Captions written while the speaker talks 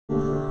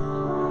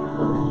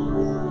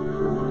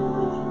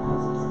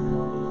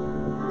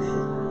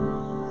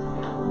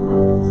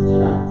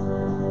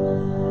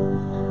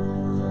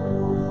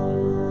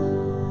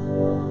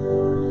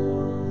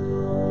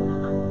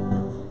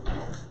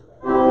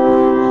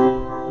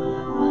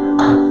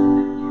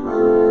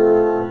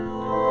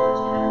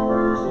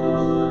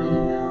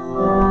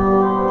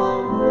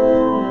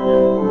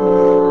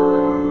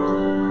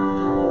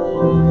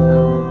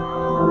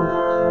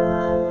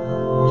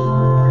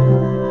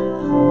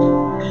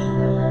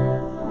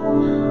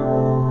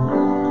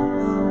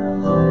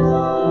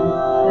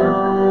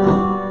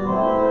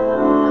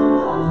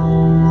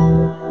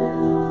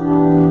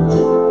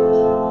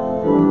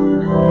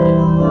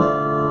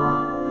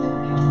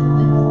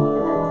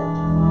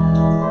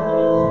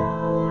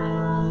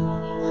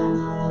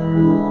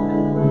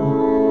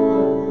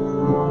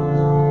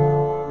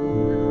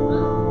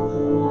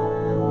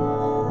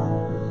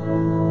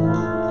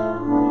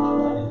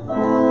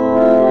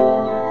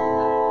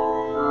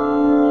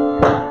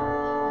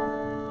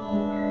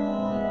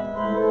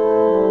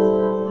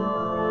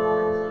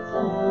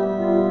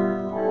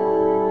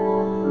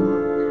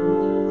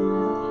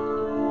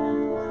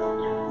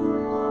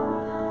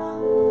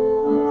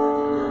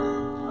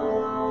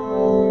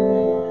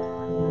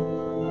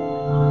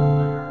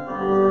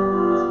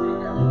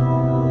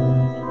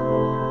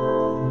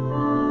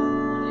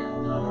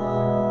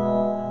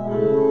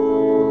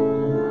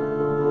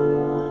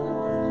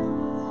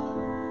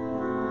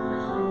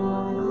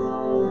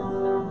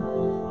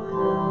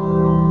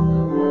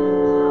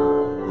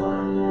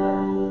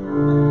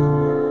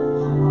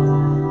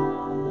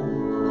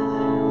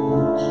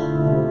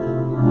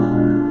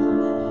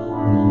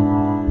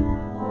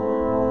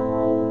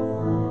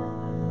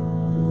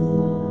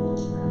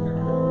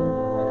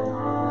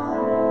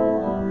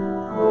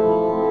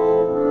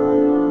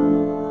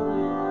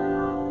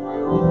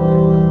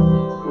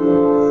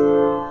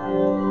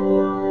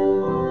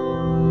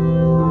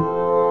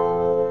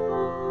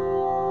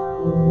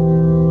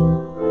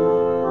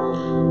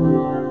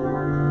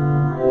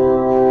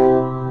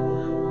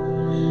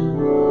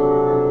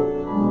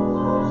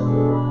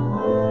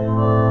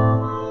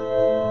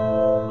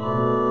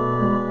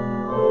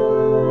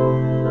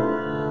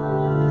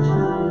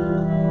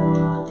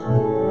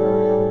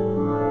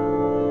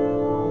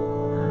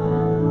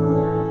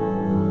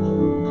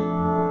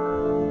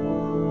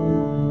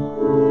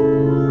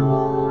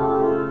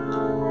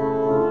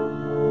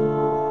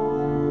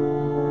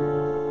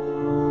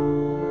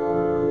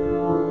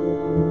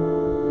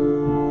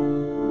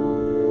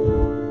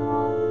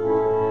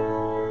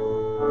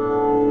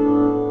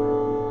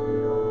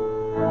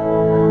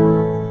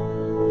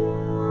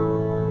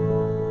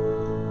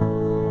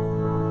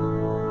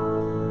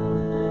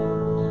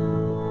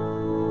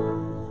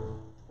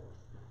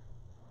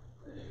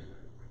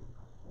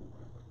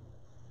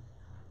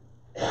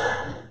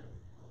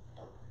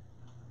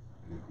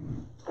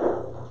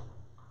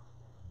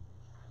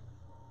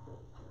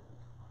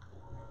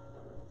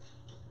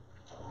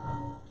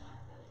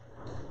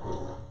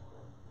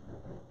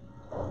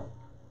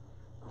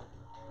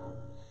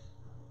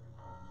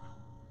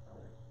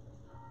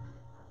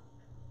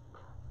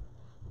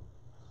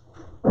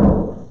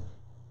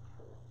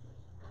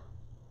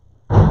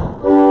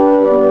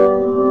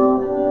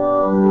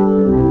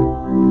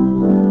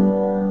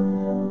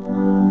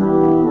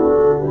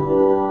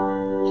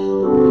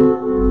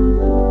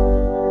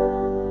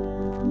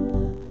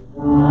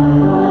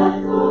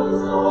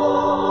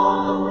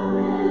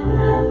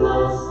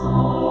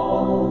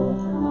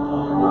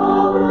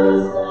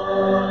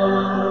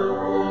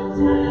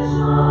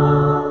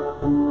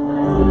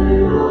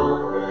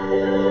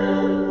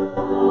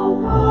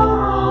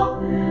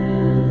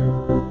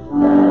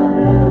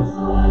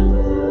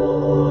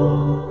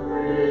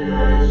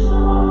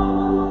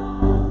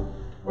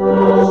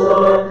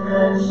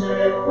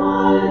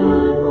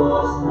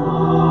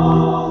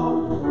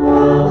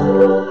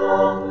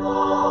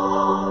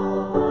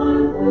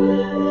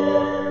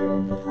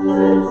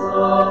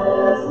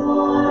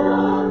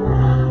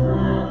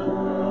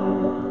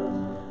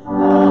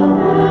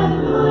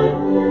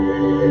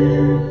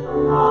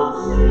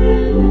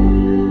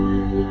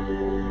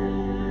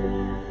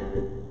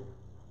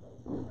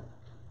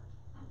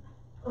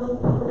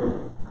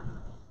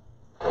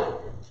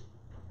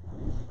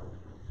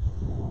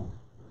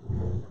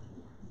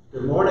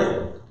Good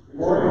morning. Good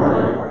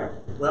morning.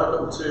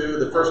 Welcome to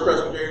the First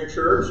Presbyterian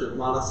Church of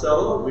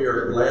Monticello. We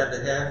are glad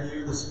to have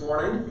you this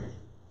morning.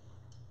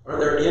 Are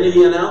there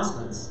any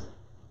announcements?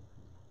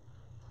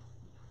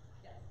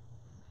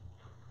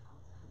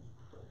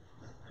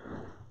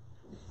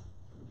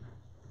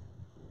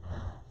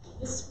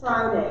 This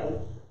Friday,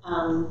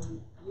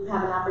 you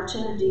have an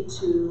opportunity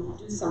to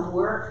do some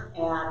work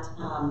at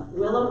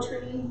Willow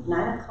Tree,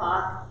 9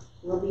 o'clock.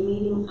 We'll be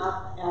meeting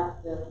up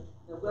at the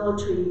Willow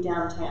Tree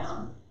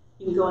downtown.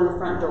 You can go in the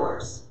front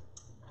doors,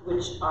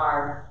 which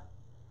are,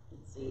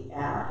 let's see,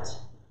 at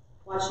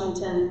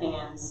Washington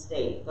and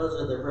State. Those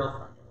are the real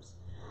front doors.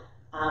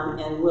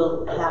 And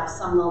we'll have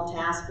some little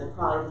task. We'll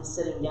probably be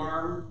sitting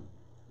down.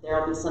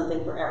 There'll be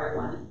something for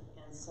everyone.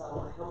 And And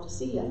so I hope to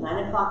see you at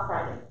 9 o'clock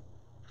Friday.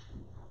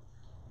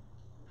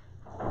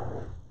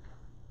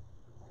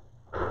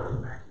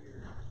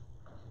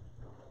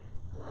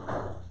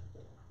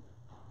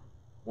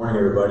 Morning,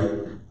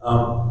 everybody.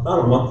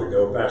 About a month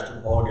ago,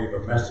 Pastor Paul gave a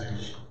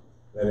message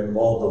that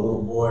involved a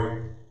little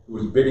boy who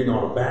was bidding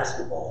on a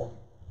basketball.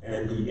 And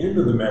at the end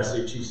of the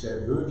message, he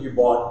said, "Who have you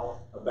bought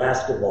a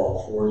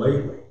basketball for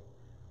lately?"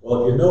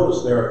 Well, if you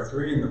notice, there are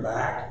 3 in the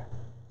back.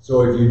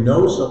 So if you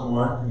know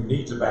someone who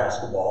needs a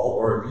basketball,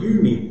 or if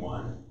you need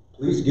one,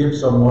 please give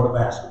someone a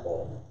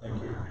basketball.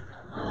 Thank you.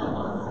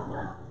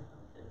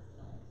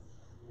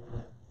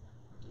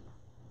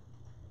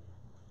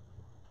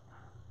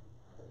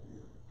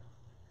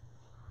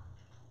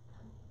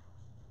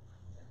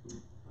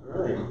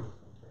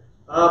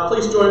 All right.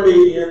 Please join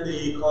me in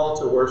the call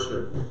to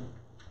worship.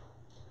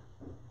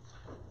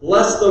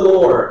 Bless the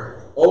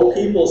Lord, O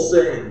people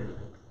sing.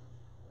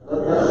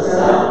 Let the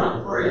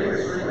sound of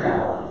praise ring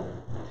out.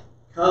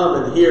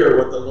 Come and hear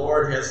what the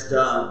Lord has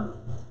done.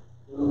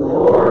 The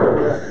Lord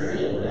has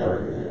created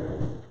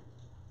everything.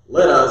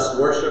 Let us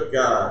worship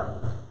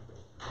God.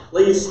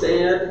 Please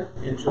stand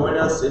and join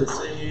us in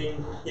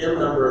singing hymn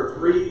number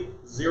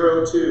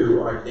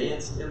 302, I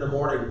Danced in the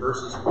Morning,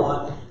 verses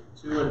 1,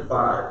 2, and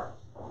 5.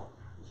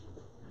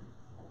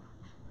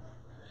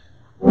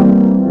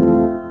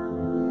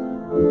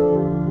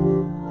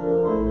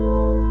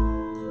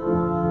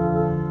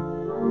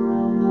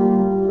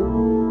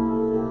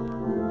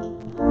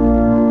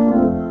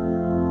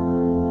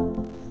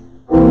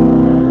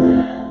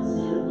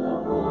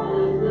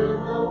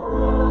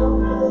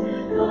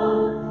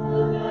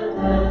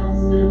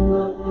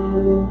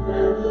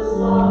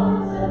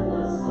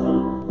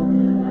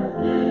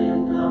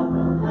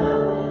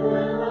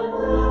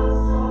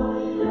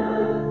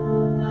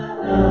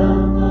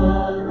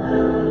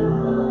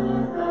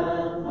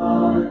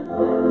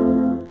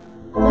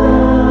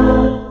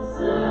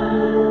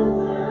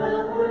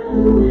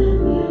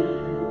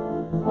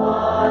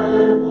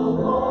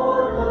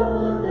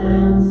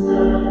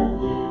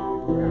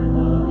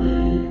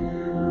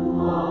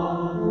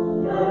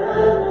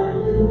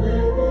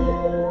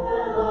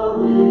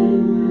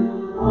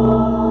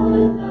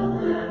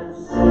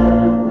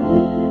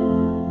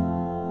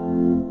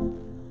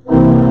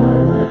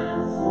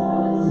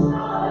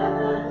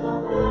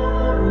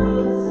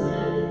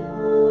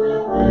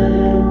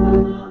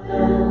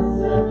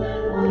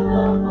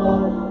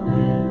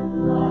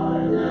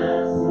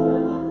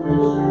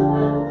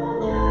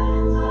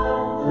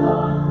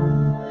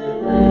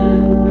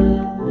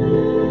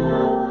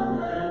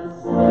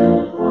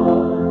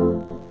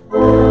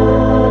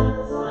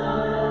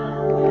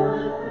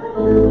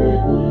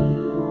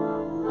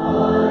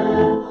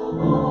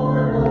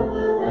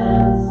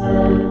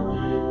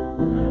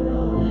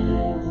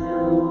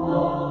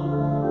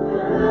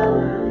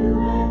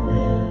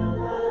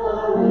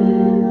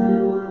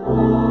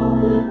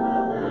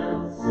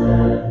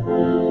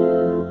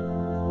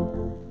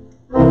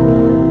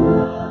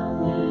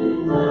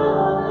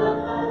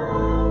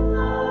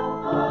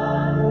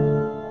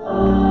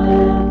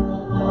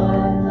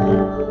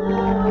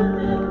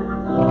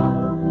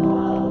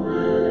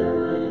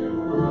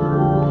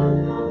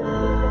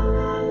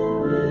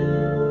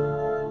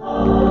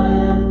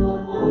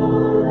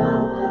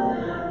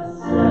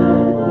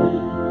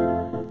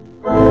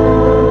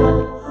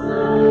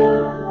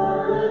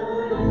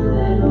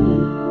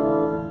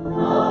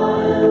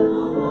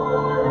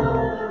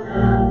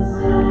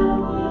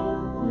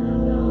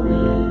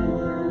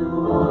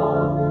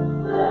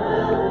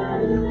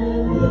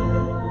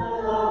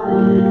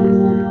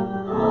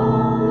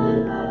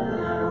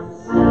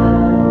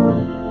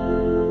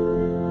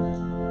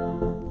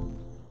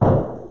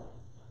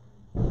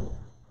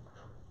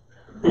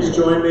 Please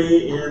join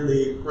me in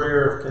the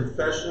prayer of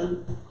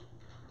confession.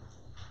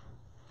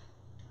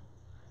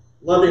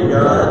 Loving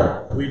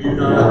God, we do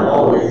not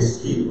always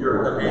keep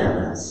your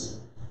commandments.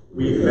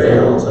 We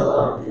fail to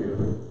love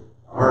you.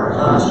 Our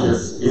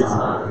conscience is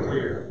not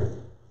clear.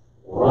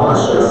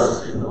 Wash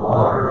us in the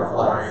water of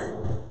life,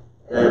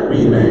 that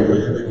we may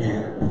live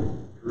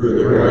again, through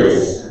the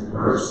grace and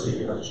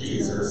mercy of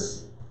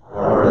Jesus,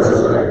 our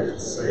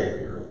resurrected Savior.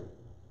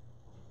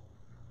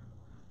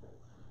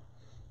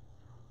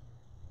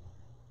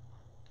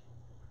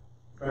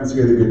 Friends,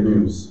 hear the good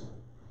news.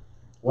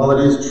 While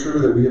it is true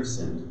that we have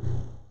sinned,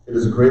 it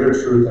is a greater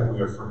truth that we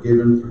are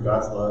forgiven through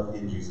God's love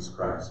in Jesus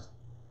Christ.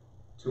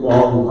 To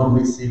all who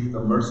humbly seek the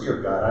mercy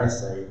of God, I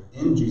say,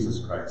 in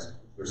Jesus Christ,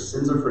 your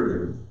sins are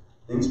forgiven.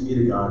 Thanks be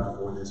to God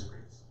for this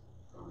grace.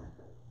 Amen.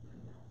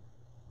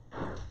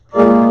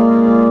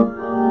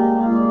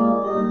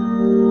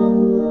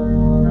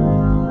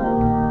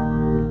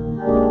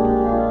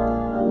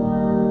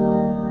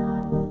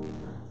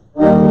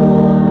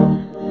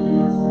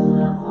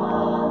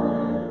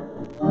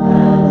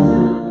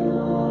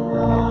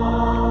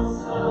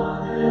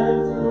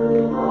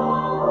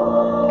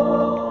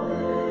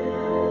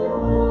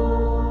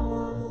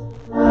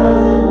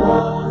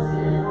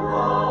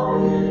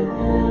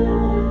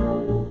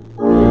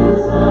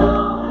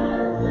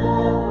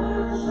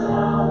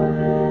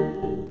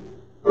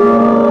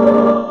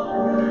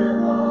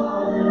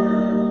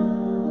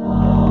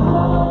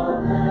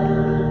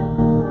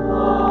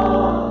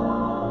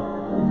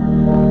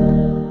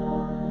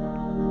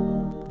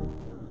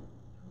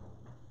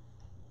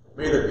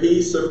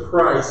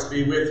 Christ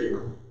be with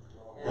you.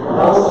 And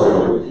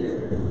also with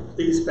you.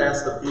 Please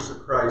pass the peace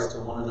of Christ to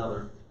one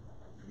another.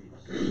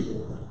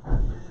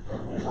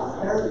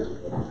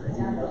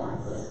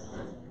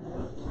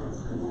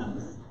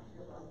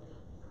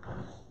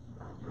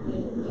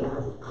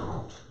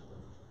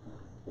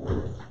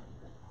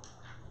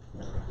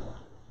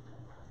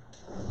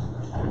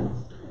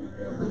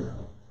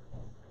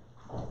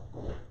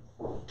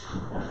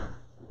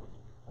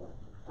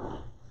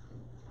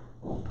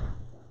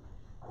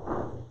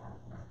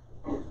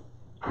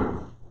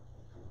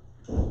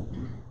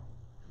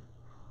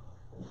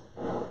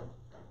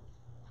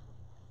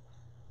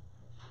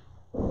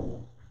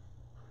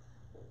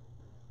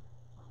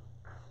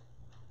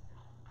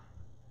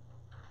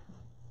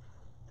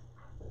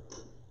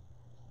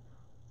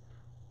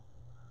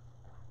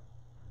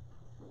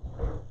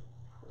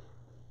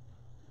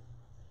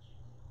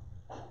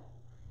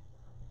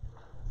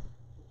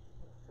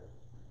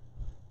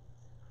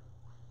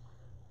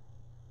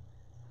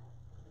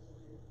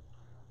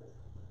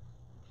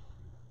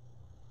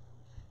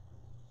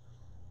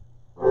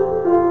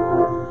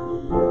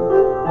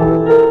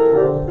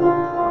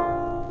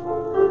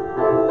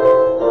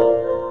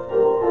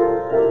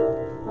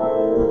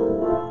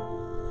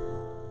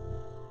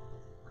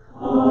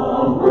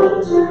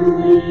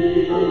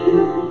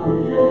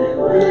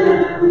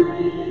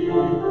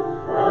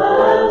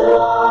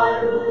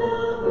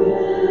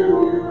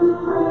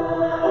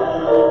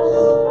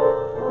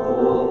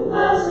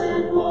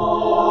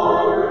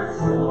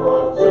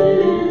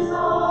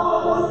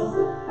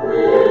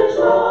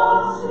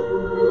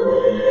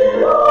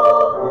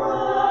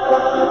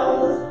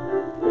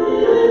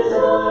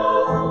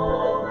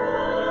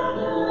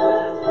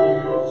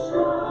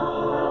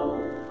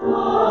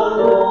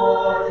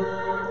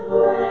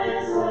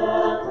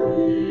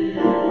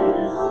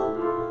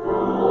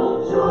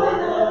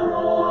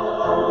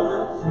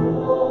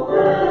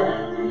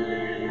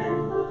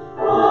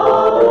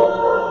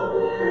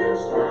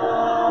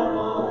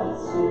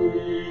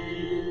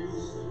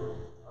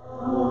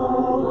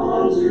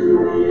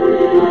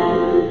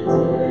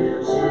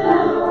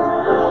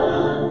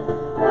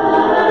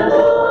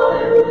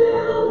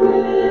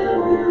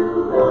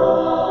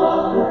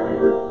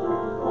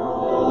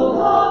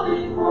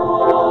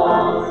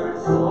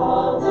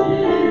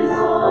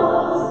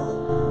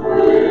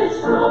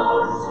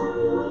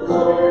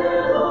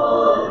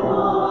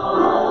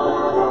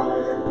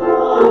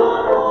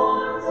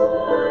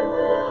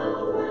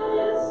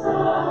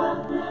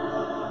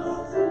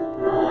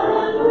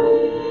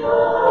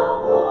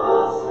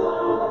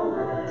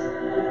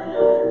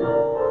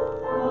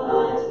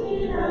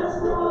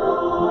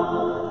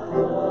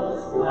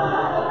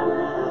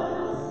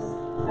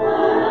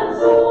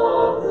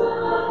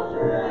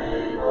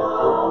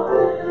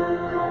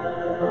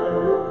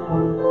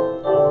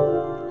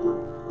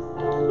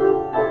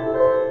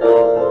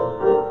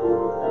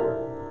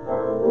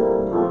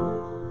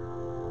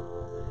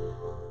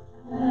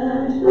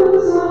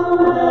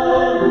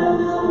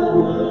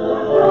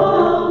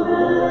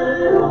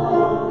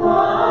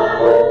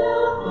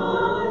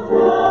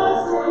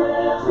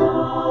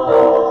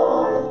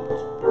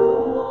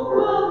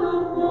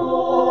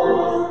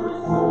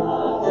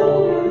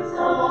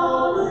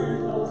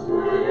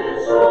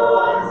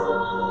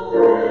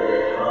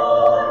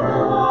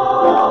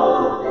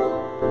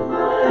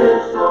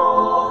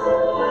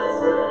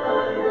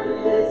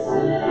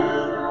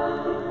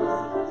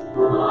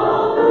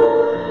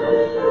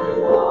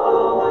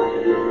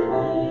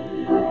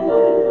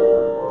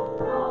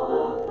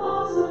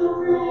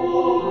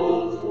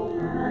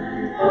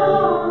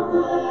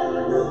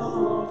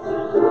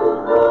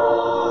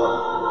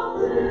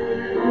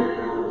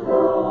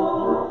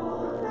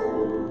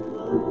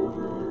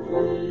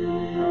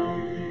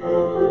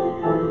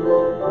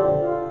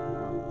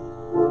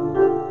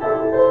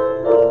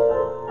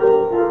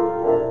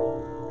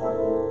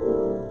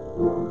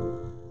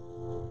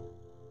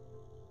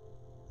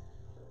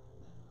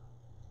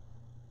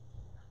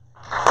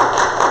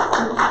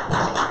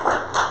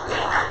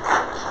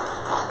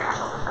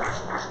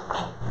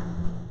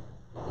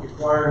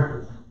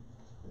 Choir.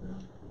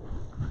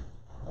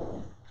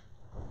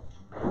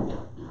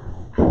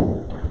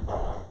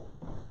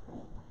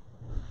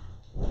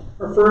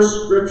 Our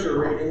first scripture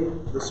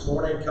reading this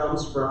morning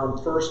comes from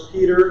 1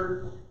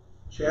 Peter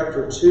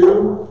chapter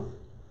 2,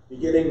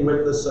 beginning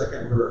with the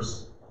second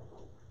verse.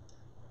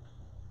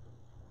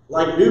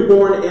 Like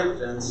newborn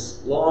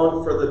infants,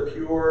 long for the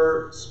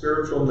pure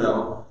spiritual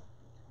milk,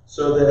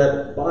 so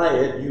that by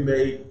it you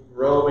may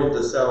grow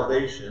into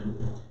salvation,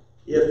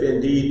 if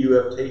indeed you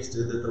have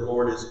tasted that the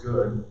Lord is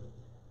good.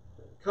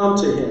 Come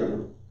to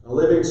him, a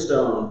living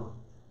stone,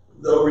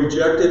 though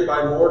rejected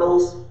by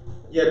mortals,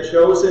 yet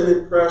chosen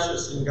and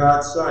precious in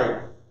God's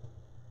sight.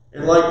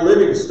 And like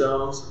living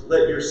stones,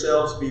 let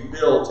yourselves be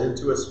built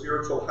into a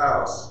spiritual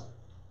house,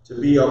 to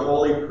be a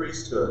holy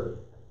priesthood,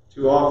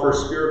 to offer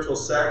spiritual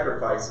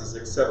sacrifices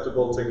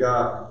acceptable to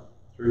God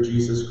through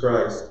Jesus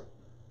Christ.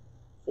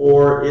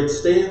 For it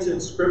stands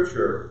in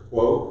Scripture,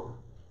 quote,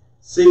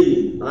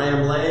 See, I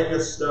am laying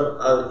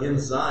in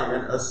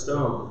Zion a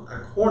stone, a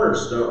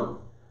cornerstone,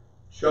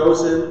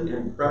 chosen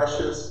and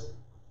precious,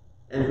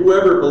 and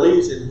whoever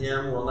believes in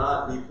him will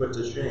not be put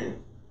to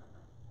shame.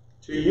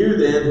 To you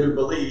then who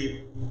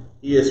believe,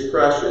 he is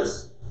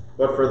precious,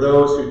 but for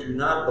those who do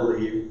not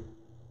believe,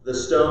 the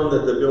stone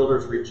that the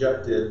builders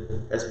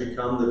rejected has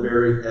become the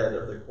very head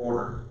of the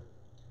corner.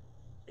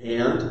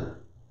 And,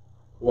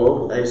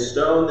 quote, a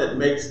stone that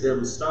makes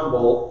them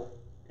stumble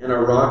and a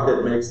rock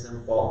that makes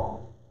them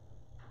fall.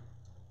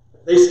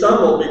 They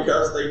stumble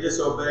because they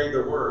disobeyed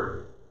the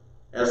word,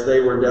 as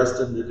they were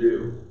destined to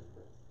do.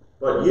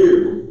 But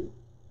you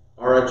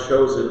are a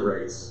chosen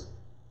race,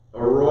 a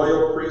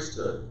royal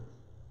priesthood,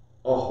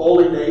 a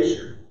holy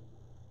nation,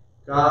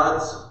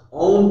 God's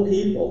own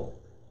people,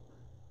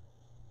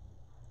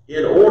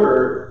 in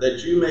order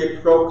that you may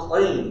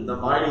proclaim the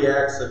mighty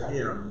acts of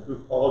him who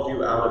called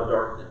you out of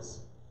darkness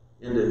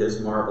into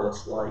his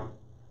marvelous light.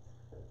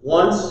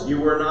 Once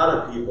you were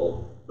not a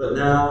people, but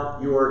now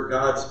you are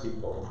God's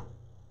people.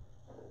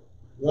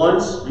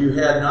 Once you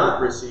had not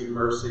received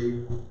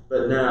mercy,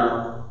 but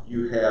now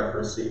you have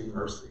received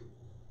mercy.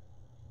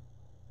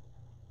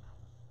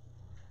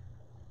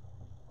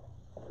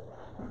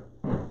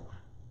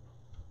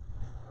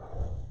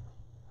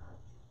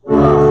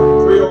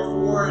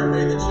 And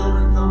may the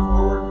children come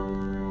forward.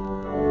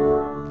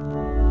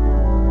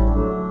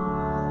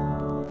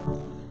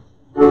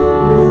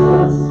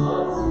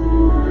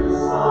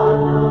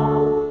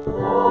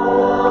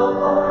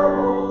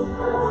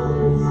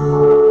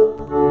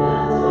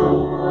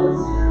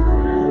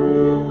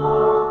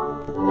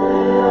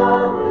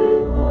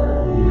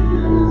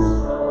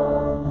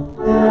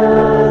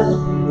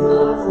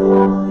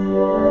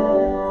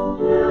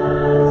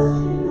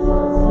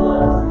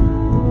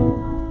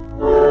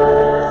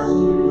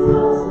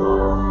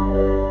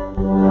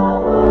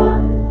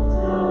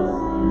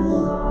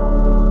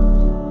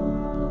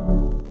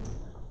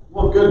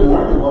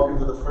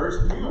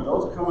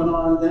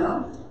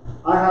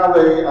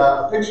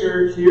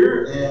 Picture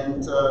here,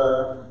 and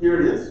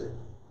here it is.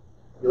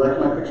 You like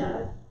my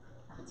picture?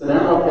 It's an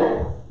arrow.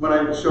 Okay. When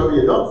I show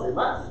the adults, they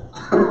laugh.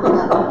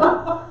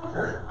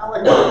 I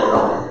like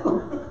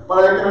that,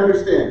 but I can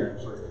understand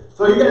actually.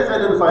 So you guys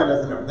identified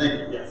as an arrow. Thank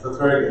you. Yes, that's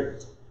very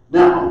good.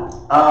 Now,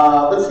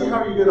 let's see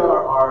how you get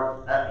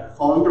our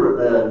following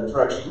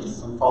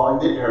directions and following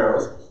the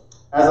arrows.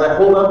 As I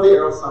hold up the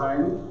arrow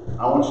sign,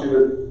 I want you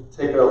to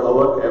take a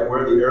look at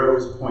where the arrow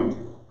is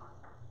pointing.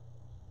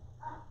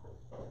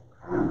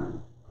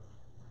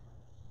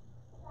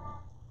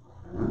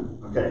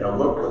 Okay, now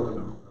look.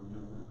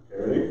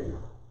 Okay, ready?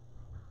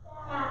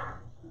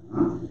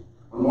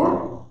 One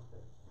more.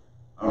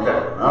 Okay,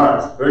 all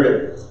right, very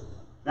good.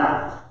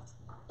 Now,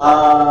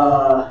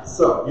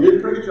 so you did a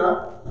pretty good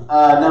job.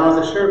 Now,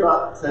 as I share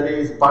about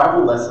today's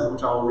Bible lesson,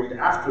 which I will read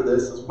after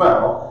this as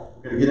well,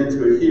 we're going to get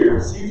into it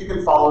here. See if you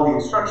can follow the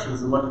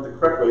instructions and look at the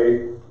correct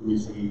way when you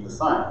see the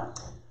sign.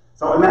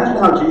 So imagine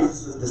how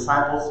Jesus'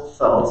 disciples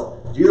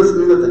felt. Jesus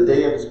knew that the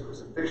day of his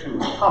crucifixion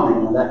was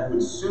coming and that he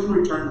would soon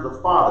return to the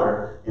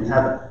Father in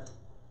heaven.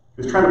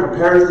 He was trying to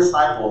prepare his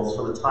disciples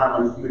for the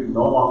time when he would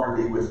no longer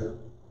be with them.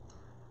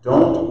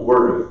 Don't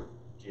worry,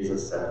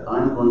 Jesus said.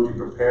 I'm going to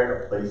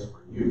prepare a place for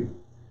you.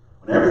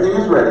 When everything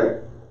is ready,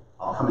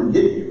 I'll come and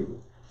get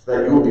you so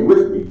that you will be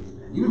with me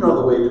and you know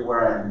the way to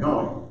where I am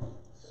going.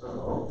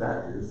 So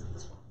that is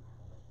this one.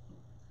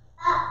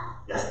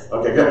 Yes,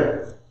 okay, good.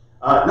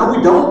 No,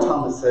 we don't,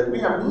 Thomas said. We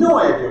have no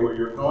idea where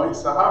you're going,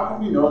 so how can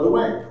we know the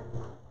way?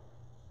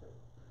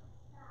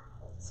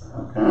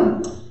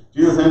 Okay.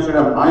 Jesus answered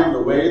him, I am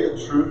the way,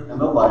 the truth,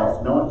 and the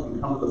life. No one can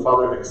come to the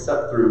Father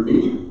except through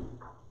me.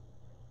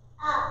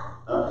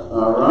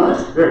 All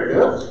right, very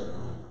good.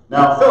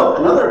 Now Philip,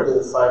 another of the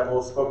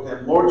disciples, spoke to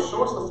him, Lord,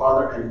 show us the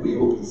Father, and we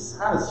will be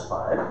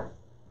satisfied.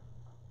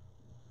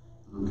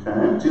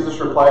 Okay. Jesus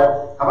replied,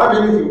 have I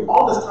been with you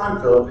all this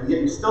time, Philip, and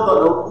yet you still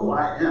don't know who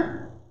I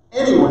am?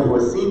 Anyone who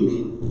has seen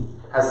me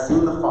has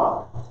seen the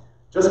Father.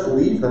 Just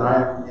believe that I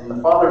am in the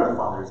Father and the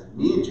Father is in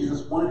me. And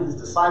Jesus wanted his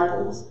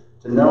disciples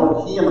to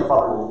know he and the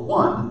Father were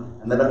one,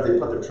 and that if they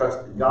put their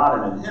trust in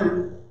God and in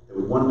him, they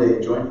would one day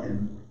join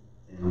him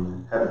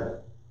in heaven.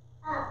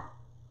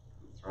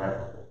 That's right.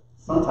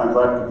 Sometimes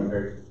life can be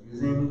very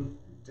confusing,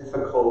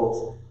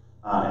 difficult,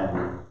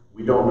 and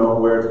we don't know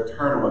where to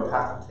turn or what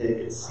path to take.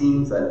 It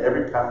seems that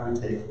every path we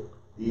take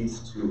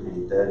leads to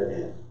a dead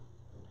end.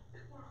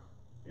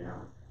 Yeah.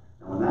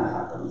 And when that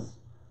happens,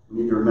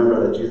 we need to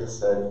remember that Jesus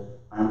said,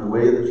 I am the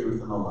way, the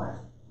truth, and the life.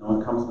 No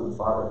one comes to the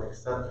Father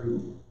except through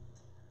me.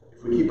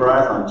 If we keep our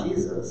eyes on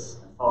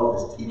Jesus and follow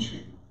his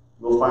teaching,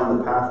 we'll find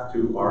the path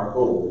to our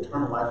goal,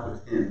 eternal life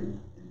with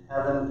him in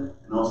heaven,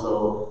 and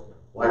also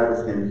life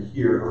with him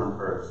here on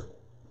earth.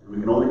 And we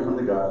can only come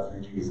to God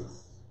through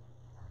Jesus.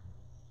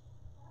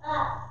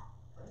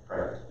 Let's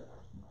pray.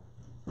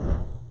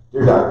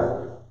 Dear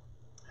God,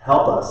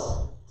 help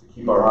us to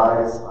keep our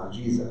eyes on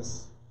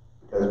Jesus,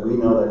 because we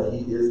know that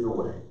he is the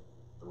way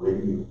to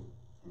you.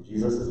 In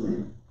Jesus'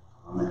 name,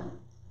 amen.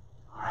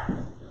 All right.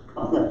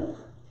 Amen.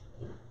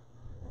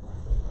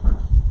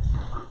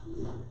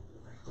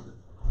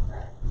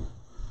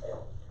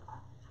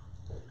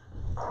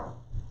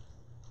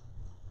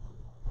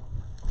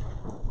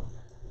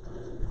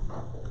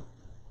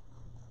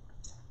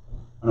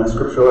 And our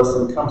scripture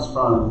lesson comes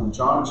from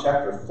John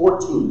chapter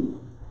 14,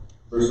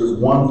 verses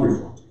 1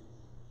 through 14.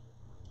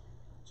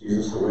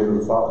 Jesus, the way to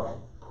the Father.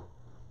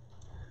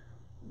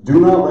 Do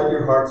not let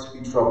your hearts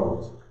be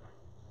troubled.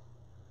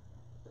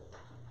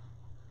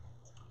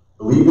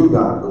 Believe in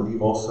God,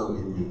 believe also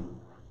in me.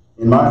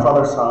 In my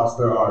Father's house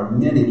there are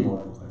many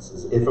dwelling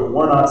places. If it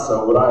were not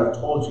so, would I have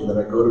told you that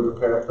I go to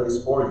prepare a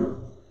place for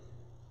you?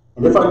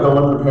 And if I go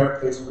and prepare a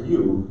place for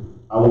you,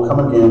 I will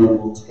come again and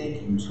will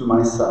take you to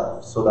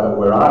myself, so that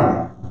where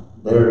I am,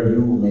 there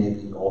you may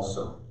be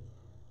also.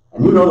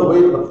 And you know the way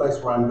to the place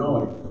where I'm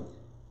going.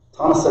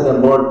 Thomas said to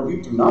him, Lord,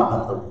 we do not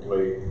know the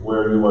way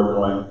where you are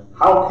going.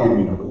 How can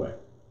we know the way?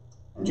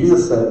 And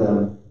Jesus said to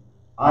them,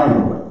 I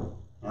am the way,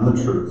 and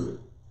the truth,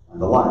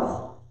 and the life.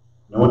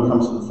 No one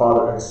comes to the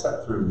Father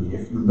except through me.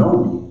 If you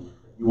know me,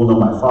 you will know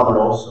my Father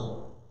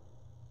also.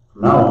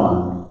 From now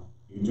on,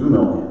 you do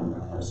know him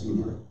and have seen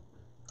him.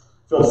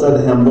 Philip said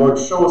to him, Lord,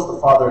 show us the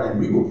Father, and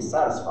we will be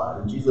satisfied.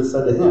 And Jesus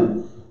said to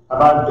him,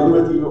 Have I been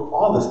with you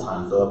all this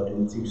time, Philip,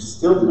 and you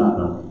still do not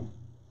know me?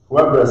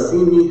 Whoever has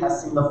seen me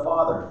has seen the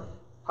Father.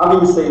 How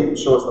do you say,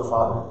 show us the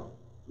Father?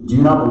 Do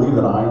you not believe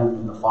that I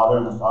am in the Father,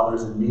 and the Father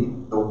is in me?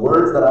 The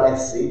words that I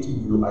say to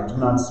you, I do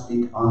not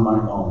speak on my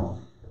own,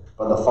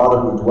 but the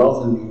Father who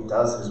dwells in me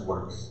does his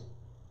works.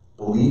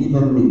 Believe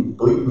in me.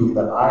 Believe me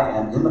that I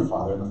am in the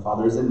Father, and the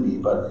Father is in me.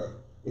 But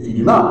if you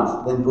do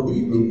not, then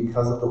believe me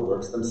because of the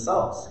works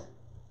themselves.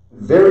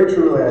 Very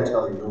truly I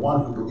tell you, the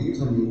one who believes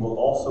in me will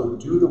also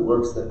do the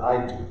works that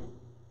I do,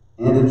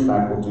 and in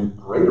fact will do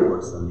greater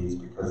works than these,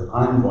 because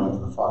I am going to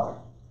the Father.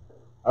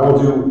 I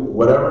will do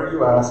whatever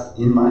you ask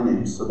in my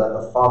name, so that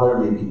the Father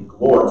may be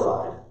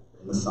glorified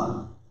in the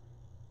Son.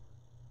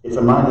 If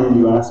in my name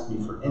you ask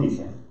me for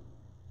anything,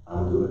 I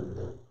will do it.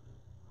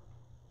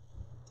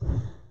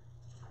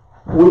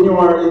 When you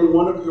are in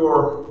one of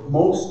your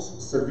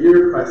most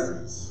severe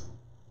crises,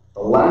 the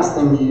last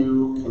thing you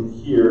can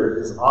hear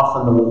is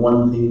often the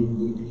one thing you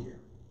need to hear.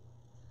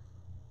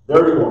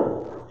 There you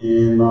are,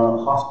 in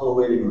a hospital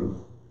waiting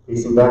room,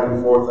 pacing back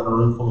and forth in a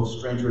room full of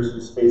strangers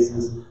whose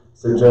faces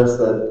suggest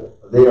that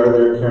they are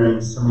there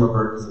carrying similar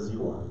burdens as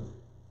you are.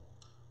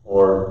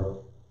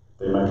 Or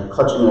they might be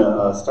clutching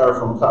a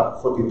styrofoam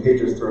cup, flipping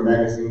pages through a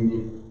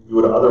magazine you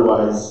would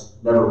otherwise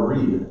never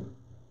read,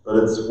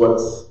 but it's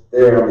what's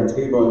there on the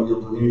table, and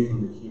you'll do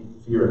anything to keep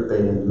fear at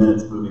bay in the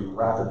minutes moving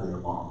rapidly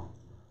along.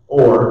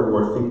 Or you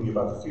are thinking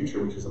about the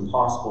future, which is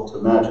impossible to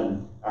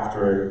imagine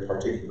after a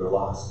particular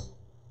loss.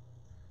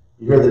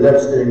 You hear the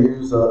devastating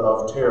news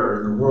of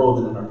terror in the world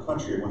and in our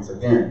country once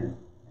again,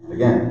 and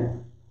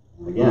again,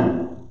 and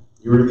again.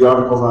 You read the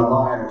articles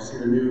online or see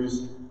the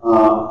news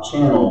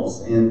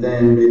channels, and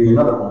then maybe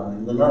another one,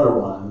 and another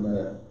one.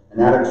 An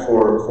addict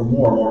for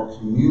more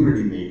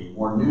community maybe,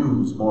 more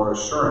news, more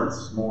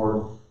assurance,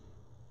 more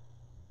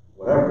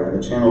whatever.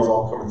 And the channels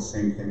all cover the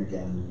same thing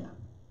again and again.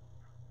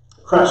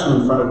 Crashing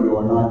in front of you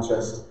are not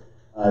just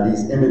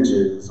these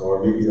images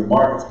or maybe the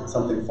markets, but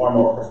something far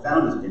more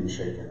profound is being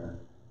shaken.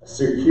 A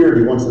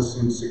security once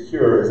assumed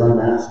secure is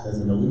unmasked as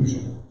an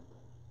illusion.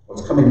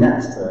 What's coming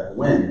next?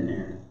 When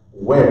and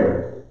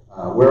where?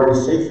 Where are we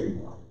safe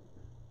anymore?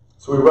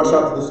 So we rush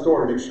out to the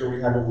store to make sure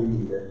we have what we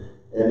need.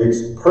 It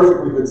makes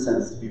perfectly good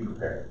sense to be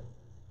prepared.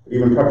 But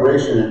even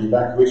preparation and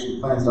evacuation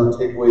plans don't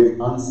take away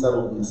the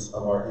unsettledness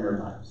of our inner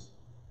lives.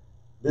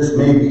 This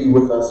may be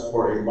with us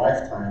for a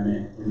lifetime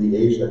in the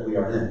age that we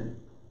are in.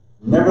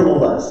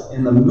 Nevertheless,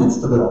 in the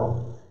midst of it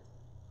all,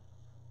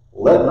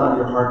 let not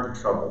your heart be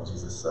troubled,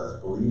 Jesus says.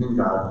 Believe in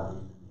God,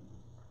 believe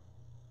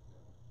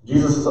in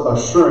me. Jesus'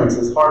 assurance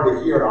is hard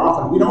to hear, and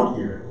often we don't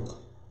hear it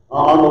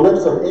on the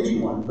lips of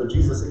anyone, but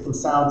Jesus, it can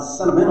sound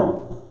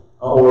sentimental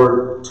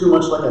or too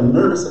much like a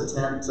nervous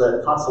attempt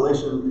at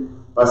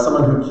consolation by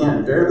someone who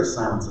can't bear the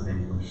silence of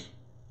anguish.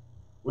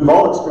 We've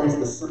all experienced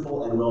the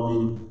simple and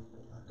well-meaning,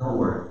 don't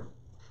worry,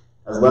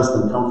 as less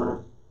than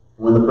comforting,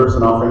 when the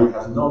person offering it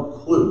has no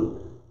clue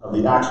of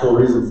the actual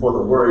reason for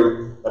the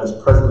worry that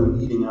is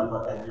presently eating up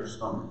at your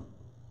stomach.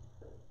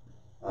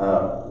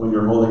 When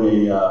you're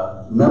holding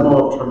a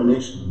memo of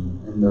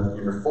termination in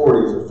your 40s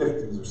or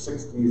 50s or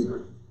 60s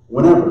or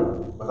whenever,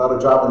 without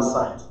a job in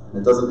sight,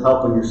 and it doesn't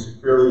help when your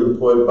securely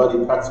employed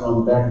buddy pats you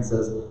on the back and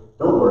says,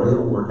 don't worry,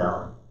 it'll work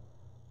out.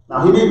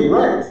 Now, he may be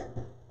right,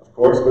 of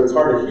course, but it's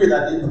hard to hear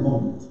that in the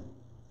moment.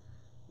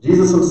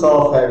 Jesus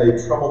himself had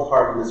a troubled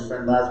heart when his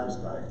friend Lazarus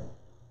died.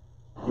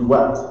 He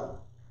wept.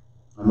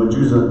 And when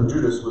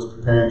Judas was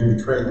preparing to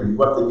betray him, he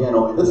wept again,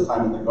 only this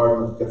time in the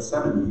Garden of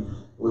Gethsemane,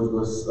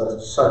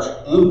 with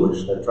such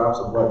anguish that drops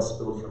of blood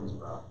spilled from his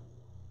brow.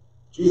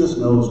 Jesus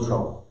knows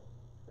trouble,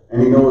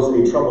 and he knows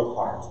a troubled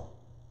heart,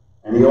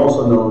 and he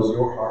also knows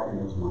your heart and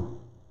knows mine.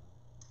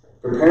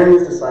 Preparing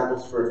his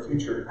disciples for a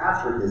future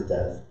after his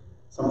death,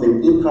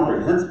 something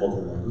incomprehensible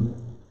to them,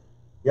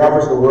 he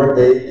offers the word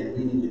they and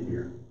we need to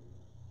hear.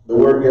 The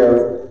word we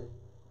have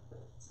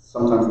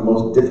sometimes the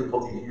most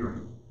difficulty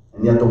hearing,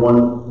 and yet the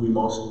one we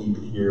most need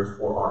to hear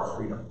for our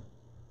freedom.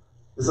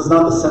 This is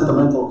not the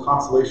sentimental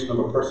consolation of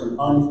a person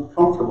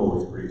uncomfortable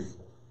with grief.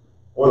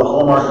 Or the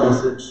hallmark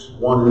message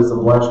one is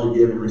obliged to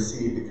give and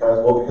receive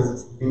because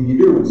it's the thing you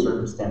do in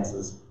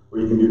circumstances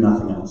where you can do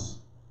nothing else.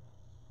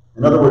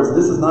 In other words,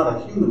 this is not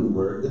a human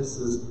word. This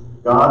is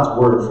God's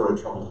word for a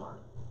troubled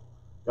heart.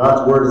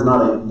 God's word is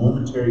not a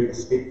momentary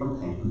escape from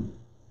pain,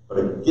 but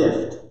a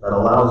gift that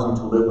allows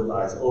you to live with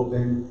eyes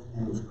open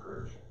and with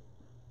courage.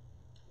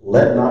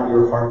 Let not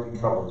your heart be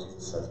troubled,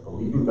 Jesus says.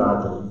 Believe in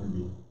God, believe in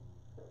me.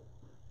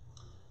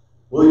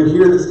 Will you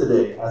hear this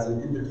today as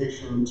an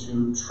invitation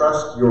to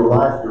trust your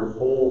life, the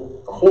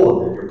whole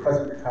of it, your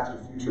present, your past,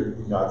 your future,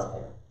 in God's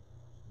care?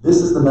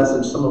 This is the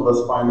message some of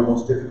us find the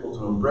most difficult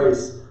to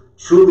embrace,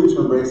 truly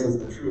to embrace as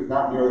the truth,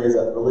 not merely as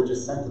a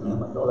religious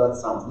sentiment, like, oh, that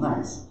sounds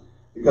nice,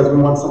 because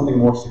we want something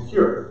more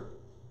secure.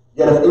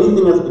 Yet if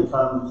anything has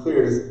become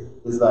clear,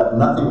 is that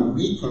nothing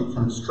we can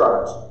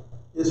construct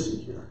is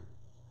secure.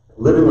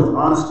 Living with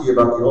honesty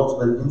about the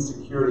ultimate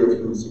insecurity of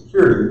human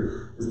security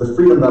is the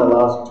freedom that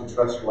allows you to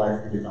trust your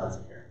life into God's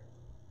care.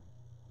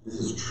 This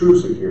is true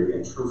security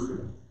and true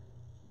freedom.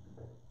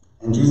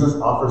 And Jesus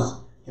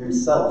offers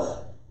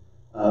himself.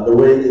 The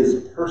way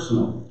is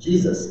personal.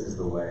 Jesus is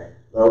the way.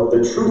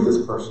 The truth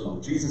is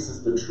personal. Jesus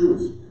is the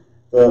truth.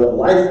 The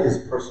life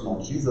is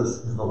personal. Jesus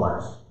is the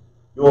life.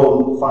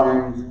 You'll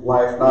find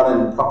life not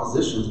in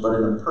propositions, but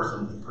in a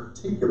person, a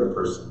particular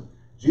person.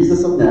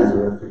 Jesus of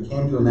Nazareth, who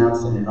came to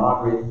announce and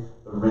inaugurate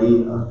the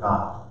reign of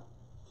God.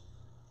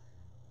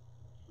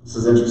 This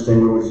is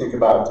interesting when we think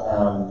about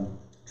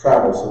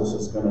travel, so this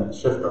is going to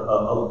shift a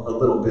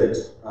little bit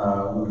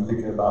when we're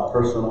thinking about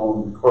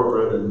personal and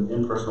corporate and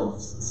impersonal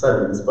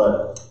settings,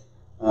 but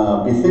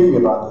be thinking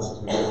about this as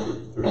we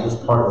go through this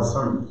part of the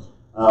sermon.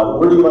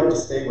 Where do you like to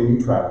stay when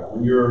you travel?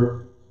 When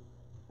you're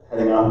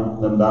heading out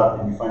and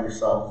about and you find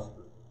yourself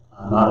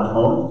not at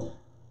home,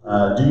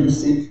 do you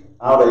seek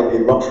out a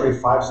luxury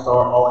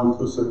 5-star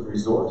all-inclusive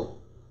resort?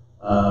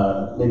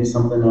 Maybe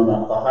something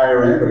on the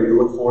higher end, or you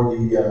look for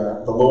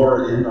the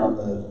lower end on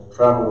the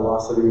travel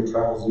velocity or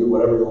travel zoo,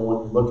 whatever the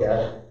one you look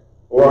at,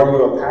 or are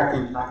you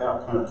a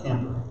pack-out kind of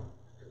camper?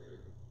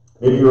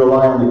 Maybe you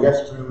rely on the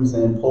guest rooms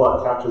and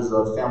pull-out couches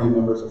of family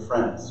members or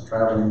friends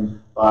traveling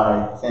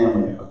by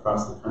family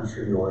across the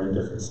country or in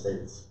different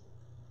states.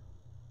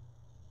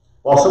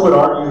 While some would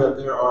argue that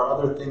there are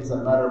other things that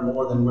matter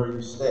more than where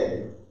you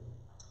stay,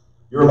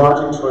 your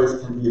lodging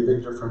choice can be a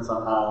big difference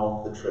on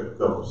how the trip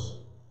goes.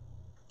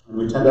 And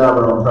we tend to have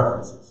our own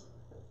preferences.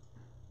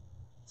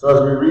 So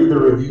as we read the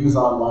reviews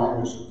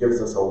online, which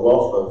gives us a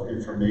wealth of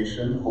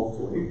information,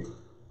 hopefully,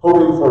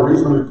 hoping for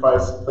reasonably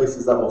priced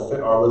places that will fit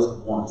our list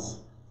of wants.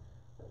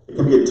 It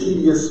can be a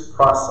tedious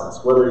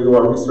process, whether you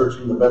are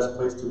researching the best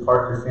place to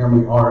park your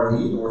family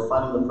RV or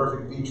finding the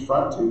perfect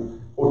beachfront to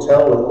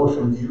hotel with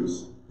ocean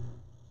views.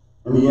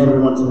 In the end, we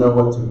want to know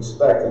what to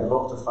expect and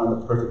hope to find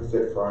the perfect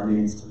fit for our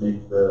needs to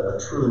make a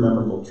truly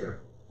memorable trip.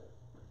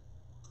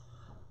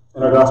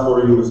 In our gospel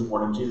reading this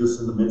morning, Jesus,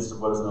 in the midst of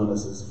what is known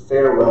as his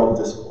farewell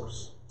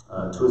discourse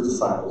to his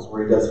disciples,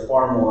 where he does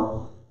far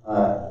more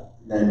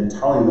than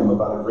telling them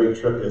about a great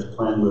trip he has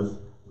planned with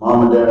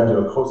mom and dad to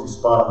a cozy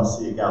spot on the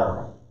Sea of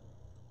Galilee.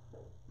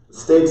 The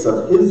stakes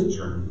of his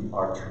journey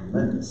are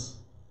tremendous,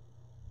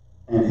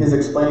 and his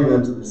explaining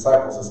them to the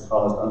disciples has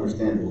caused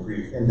understandable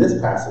grief. In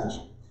this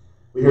passage,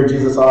 we hear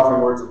Jesus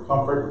offering words of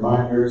comfort,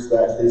 reminders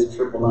that his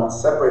trip will not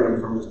separate him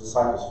from his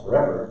disciples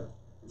forever.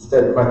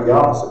 Instead, quite the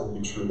opposite will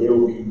be true. They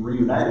will be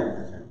reunited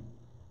with him.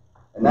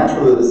 And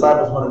naturally, the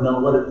disciples want to know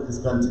what it is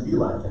going to be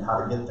like and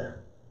how to get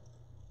there.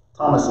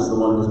 Thomas is the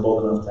one who was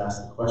bold enough to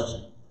ask the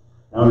question.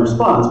 Now, in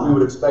response, we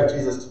would expect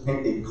Jesus to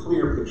paint a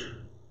clear picture.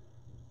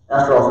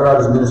 After all, throughout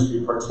his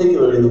ministry,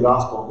 particularly in the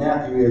Gospel of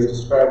Matthew, he has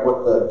described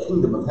what the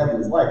kingdom of heaven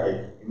is like,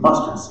 a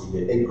mustard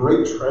seed, a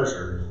great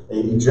treasure,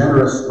 a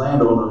generous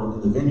landowner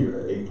in the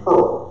vineyard, a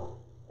pearl.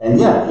 And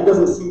yet, he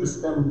doesn't seem to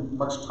spend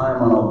much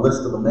time on a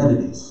list of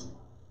amenities.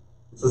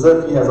 It's as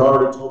if he has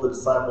already told the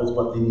disciples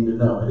what they need to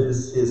know. It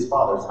is his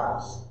Father's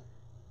house,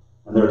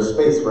 and there is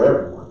space for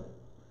everyone,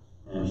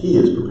 and he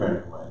is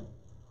preparing the way.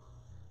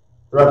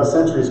 Throughout the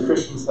centuries,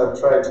 Christians have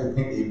tried to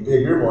paint a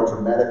bigger, more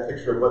dramatic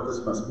picture of what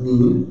this must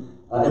mean.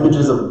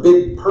 Images of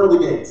big pearly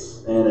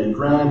gates and a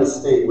grand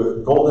estate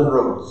with golden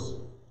roads.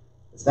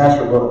 It's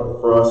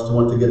natural for us to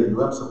want to get a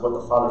glimpse of what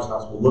the Father's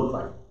house will look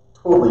like.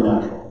 Totally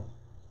natural.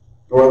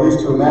 Or at least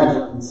to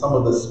imagine some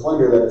of the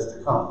splendor that is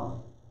to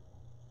come.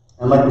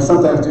 And like we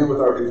sometimes do with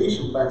our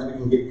vacation plans, we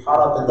can get caught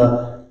up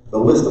in the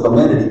list of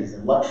amenities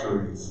and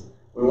luxuries.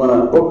 We want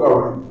to book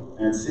our room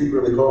and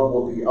secretly hope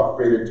we'll be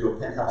upgraded to a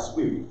penthouse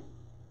suite.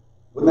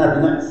 Wouldn't that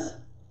be nice?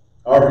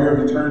 Our view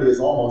of eternity is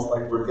almost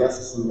like we're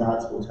guests in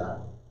God's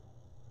hotel.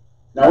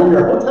 Now, when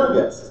you're a hotel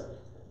guest,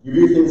 you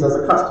view things as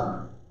a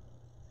customer.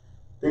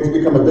 Things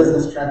become a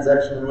business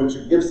transaction in which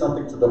you give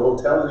something to the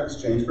hotel in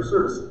exchange for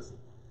services.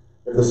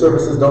 If the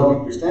services don't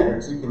meet your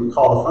standards, you can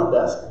call the front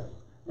desk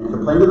and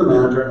complain to the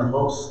manager in the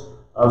hopes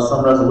of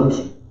some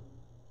resolution.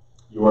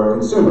 You are a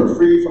consumer,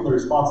 free from the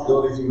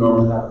responsibilities you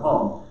normally have at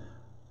home.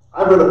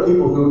 I've heard of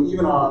people who,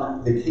 even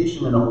on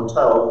vacation in a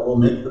hotel, will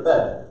make the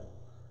bed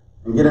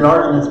and get in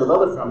arguments with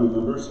other family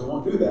members who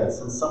won't do that,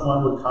 since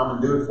someone would come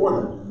and do it for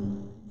them.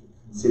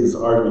 And can see this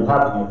argument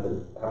happening if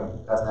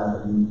it hasn't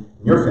happened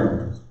in your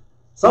family.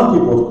 Some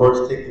people, of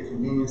course, take the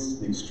convenience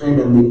to the extreme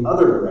in the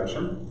other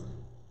direction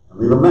and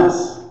leave a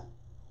mess.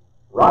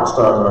 Rock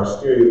stars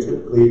are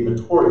stereotypically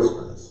notorious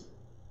for this.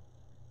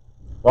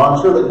 While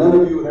I'm sure that none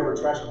of you would ever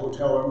trash a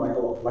hotel room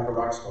like a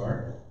rock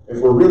star, if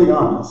we're really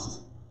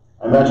honest,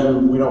 I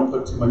imagine we don't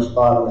put too much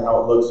thought into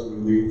how it looks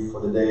when we leave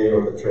for the day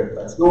or the trip.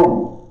 That's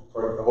normal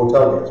for a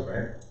hotel guest,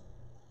 right?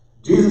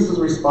 Jesus'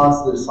 response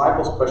to the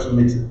disciples' question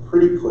makes it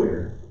pretty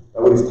clear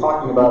that what he's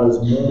talking about is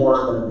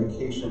more than a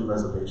vacation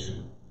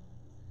reservation.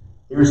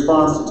 He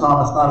responds to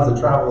Thomas not as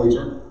a travel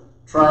agent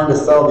trying to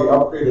sell the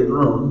upgraded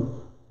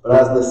room, but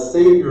as the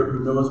Savior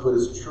who knows what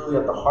is truly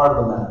at the heart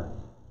of the matter.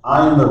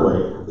 I am the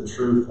way, the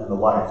truth, and the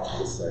life,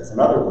 Jesus says. In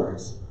other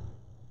words,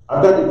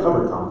 I've got you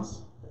covered,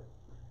 Thomas.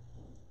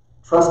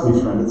 Trust me,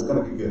 friend, it's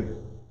going to be good.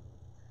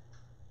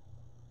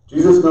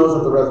 Jesus knows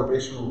that the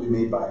reservation will be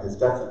made by his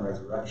death and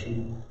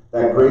resurrection,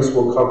 that grace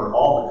will cover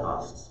all the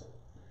costs.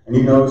 And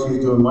he knows he's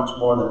doing much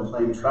more than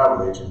playing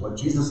travel agent. What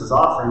Jesus is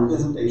offering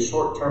isn't a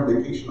short-term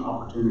vacation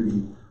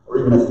opportunity or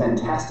even a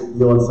fantastic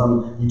deal in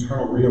some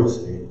eternal real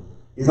estate.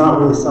 He's not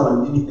really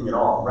selling anything at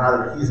all.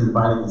 Rather, he's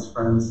inviting his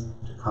friends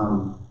to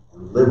come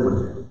and live with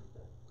him.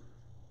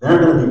 They're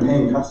going to be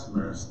paying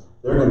customers.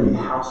 They're going to be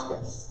house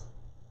guests.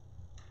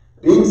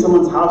 Being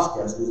someone's house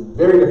guest is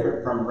very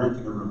different from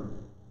renting a room.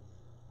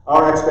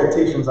 Our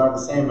expectations aren't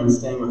the same when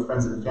staying with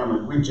friends and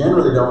family. We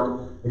generally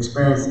don't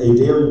experience a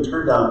daily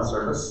turn-down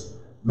service,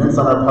 mints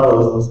on our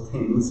pillows, those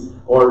things,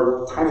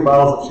 or tiny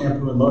bottles of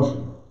shampoo and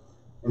lotion.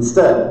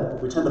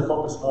 Instead, we tend to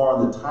focus more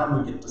on the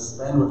time we get to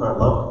spend with our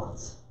loved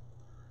ones.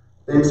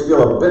 Things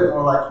feel a bit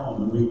more like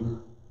home, and we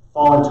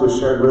fall into a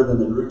shared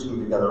rhythm and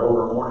routine together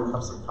over morning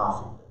cups of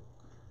coffee,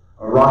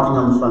 or rocking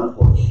on the front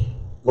porch,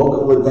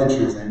 local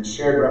adventures, and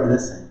shared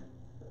reminiscing.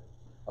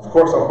 Of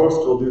course, our host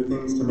will do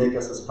things to make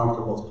us as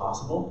comfortable as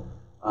possible.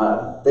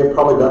 They've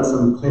probably done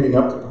some cleaning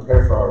up to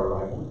prepare for our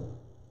arrival,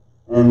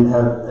 and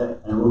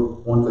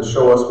want to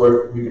show us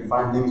where we can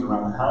find things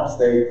around the house.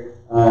 They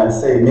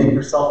say, make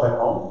yourself at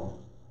home,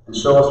 and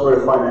show us where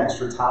to find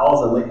extra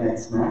towels and late-night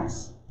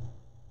snacks.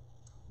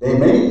 They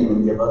may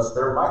even give us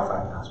their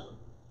Wi-Fi password.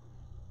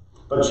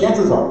 But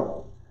chances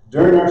are,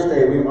 during our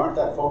stay, we aren't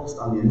that focused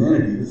on the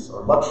amenities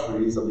or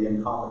luxuries of the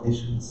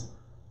accommodations.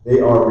 They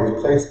are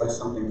replaced by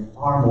something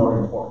far more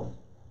important,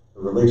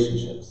 the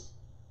relationships.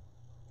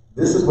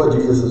 This is what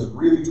Jesus is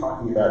really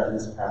talking about in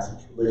this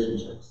passage,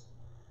 relationships.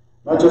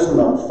 Not just in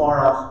the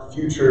far-off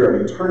future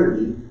of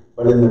eternity,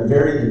 but in the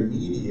very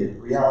immediate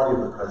reality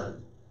of the present.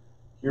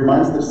 He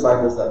reminds the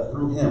disciples that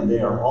through him, they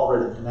are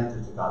already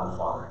connected to God the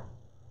Father.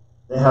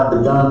 They have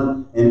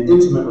begun an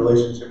intimate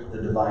relationship with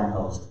the divine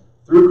host.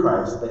 Through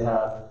Christ, they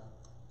have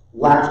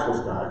laughed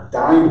with God,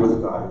 dined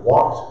with God,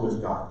 walked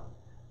with God.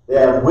 They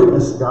have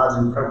witnessed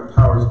God's incredible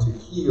powers to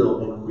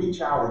heal and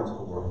reach out into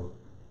the world.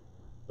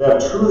 They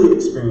have truly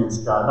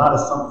experienced God, not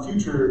as some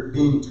future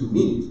being to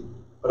meet,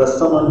 but as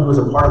someone who is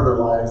a part of their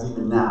lives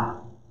even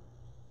now.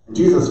 And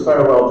Jesus'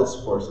 farewell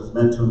discourse is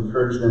meant to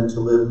encourage them to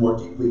live more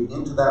deeply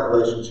into that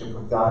relationship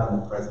with God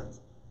in the present.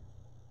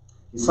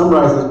 He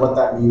summarizes what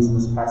that means in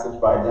this passage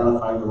by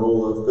identifying the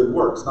role of good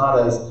works, not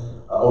as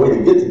a way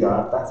to get to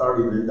God, that's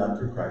already been done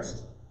through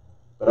Christ,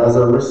 but as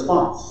a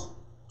response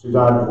to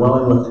God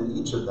dwelling within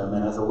each of them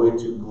and as a way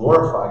to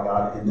glorify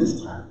God in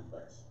this time and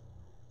place.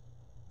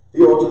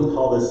 Theologians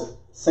call this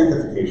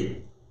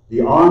sanctification,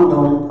 the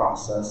ongoing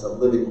process of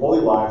living holy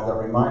lives that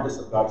remind us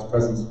of God's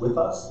presence with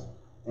us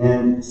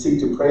and seek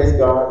to praise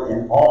God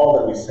in all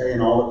that we say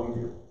and all that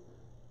we do.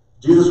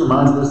 Jesus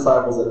reminds the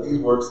disciples that these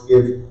works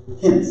give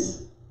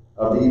hints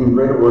of the even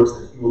greater works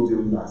that he will do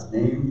in God's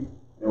name,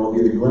 and it will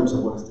be the glimpse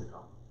of what is to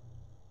come.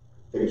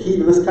 The key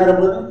to this kind of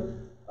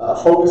living,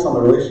 focus on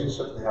the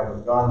relationship they have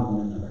with God and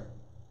one another.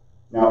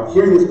 Now,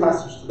 here in this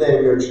passage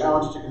today, we are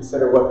challenged to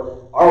consider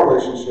what our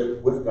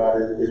relationship with God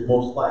is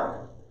most like.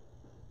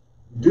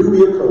 Do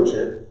we approach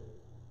it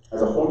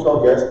as a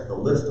hotel guest with a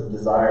list of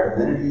desired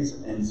amenities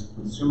and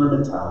consumer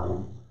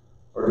mentality,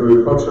 or do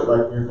we approach it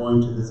like we're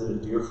going to visit a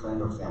dear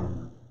friend or family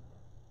member?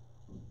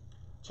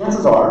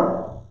 Chances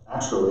are,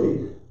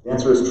 actually, the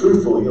answer is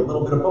truthfully a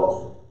little bit of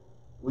both.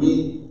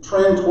 We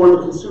trend toward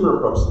the consumer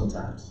approach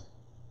sometimes.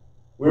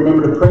 We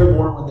remember to pray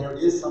more when there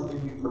is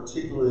something we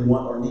particularly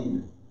want or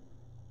need.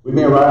 We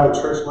may arrive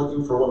at church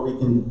looking for what we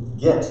can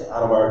get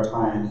out of our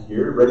time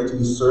here, ready to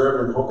be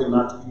served and hoping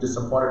not to be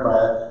disappointed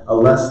by a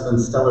less than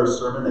stellar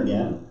sermon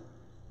again.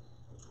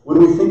 When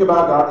we think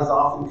about God as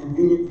often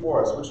convenient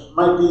for us, which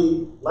might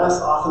be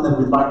less often than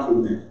we'd like to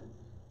admit,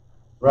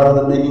 rather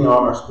than making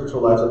our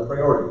spiritual lives a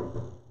priority.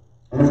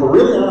 And if we're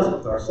really honest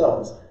with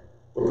ourselves,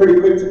 we're pretty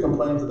quick to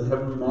complain to the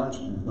heavenly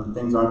management when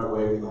things aren't the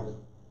way we like.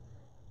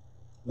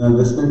 Now,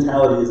 this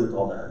mentality isn't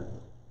all bad.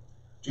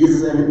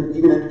 Jesus even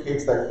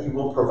indicates that he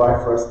will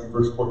provide for us in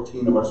verse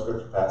 14 of our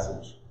scripture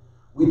passage.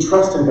 We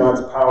trust in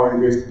God's power and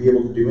grace to be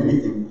able to do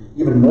anything,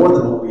 even more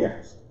than what we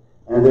ask.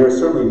 And there is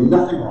certainly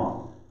nothing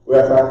wrong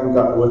with asking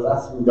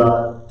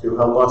God to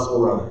help us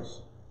or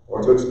others,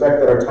 or to expect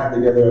that our time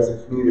together as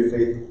a community of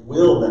faith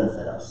will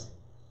benefit us.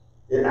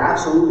 It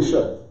absolutely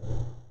should.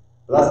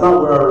 But that's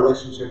not where our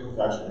relationship with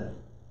God should end.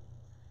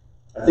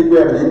 I think we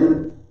have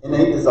an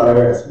innate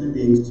desire as human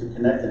beings to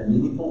connect in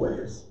meaningful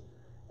ways,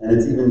 and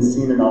it's even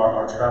seen in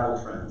our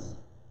travel trends.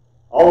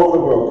 All over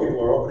the world,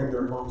 people are opening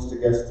their homes to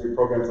guests through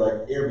programs like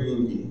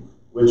Airbnb,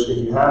 which, if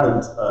you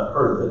haven't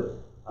heard of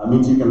it,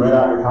 means you can rent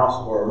out your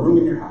house or a room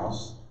in your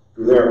house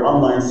through their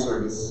online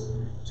service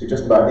to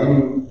just about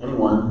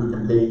anyone who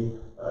can pay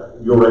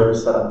your rate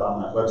set up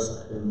on that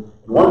website. In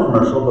one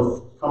commercial,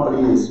 the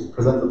company is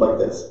presented like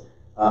this.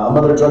 A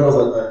mother juggles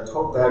a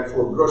tote bag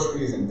full of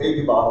groceries and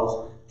baby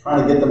bottles,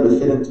 trying to get them to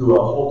fit into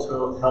a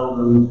hotel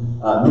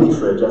room mini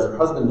fridge, as her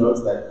husband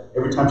notes that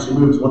every time she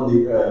moves one of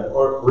the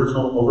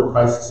original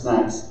overpriced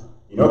snacks,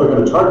 you know they're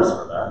going to charge us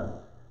for that.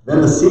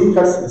 Then the scene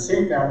cuts to the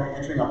same family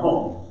entering a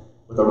home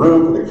with a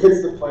room for the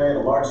kids to play in,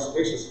 a large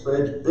spacious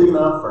fridge big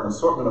enough for an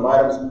assortment of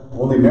items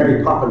only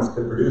Mary Poppins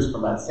could produce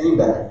from that same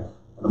bag.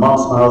 And the mom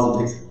smiles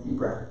and takes a deep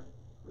breath.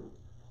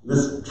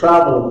 This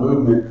travel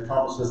movement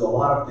accomplishes a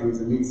lot of things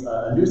and meets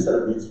a new set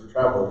of needs for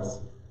travelers.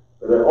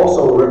 But it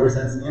also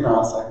represents in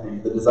us, I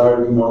think, the desire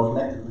to be more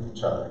connected with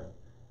each other,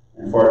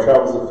 and for our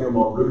travels to feel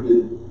more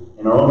rooted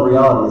in our own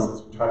realities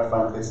as we try to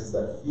find places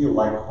that feel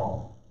like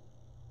home.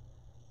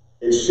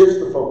 It shifts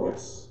the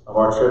focus of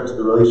our trip to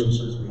the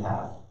relationships we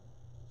have,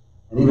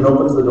 and even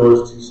opens the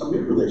doors to some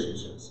new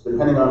relationships,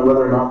 depending on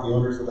whether or not the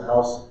owners of the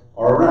house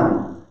are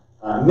around.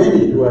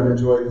 Many who have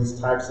enjoyed these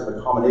types of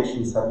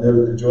accommodations have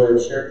noted the joy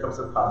of shared cups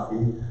of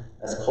coffee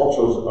as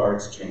cultures are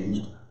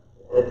exchanged.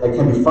 It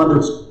can be fun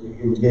to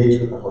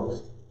engage with the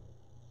host.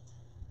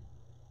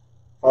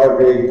 Father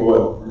Greg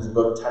Boyle, in his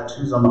book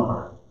Tattoos on the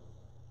Heart,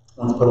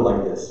 once put it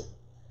like this: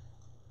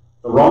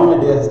 the wrong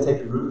idea has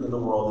taken root in the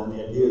world, and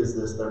the idea is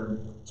this: there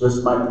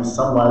just might be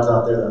some lives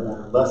out there that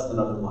matter less than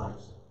other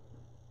lives.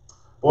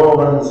 Boyle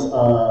runs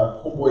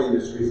Homeboy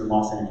Industries in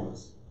Los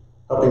Angeles,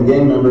 helping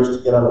gang members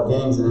to get out of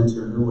gangs and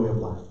into a new way of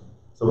life.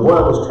 So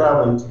Boyle was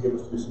traveling to give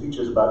a few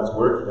speeches about his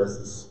work. He does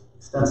this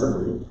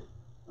extensively.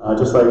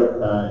 Just like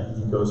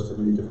he goes to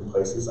many different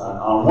places.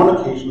 On one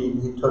occasion,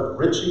 he took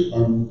Richie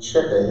and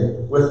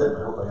Chepe with him.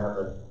 I hope I have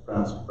that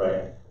pronounced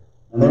right.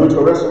 And they went to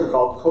a restaurant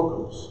called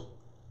Coco's.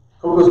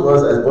 Coco's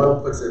was, as Boyle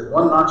puts it,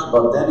 one notch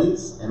above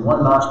Denny's and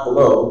one notch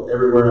below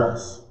everywhere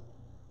else.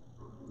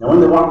 Now,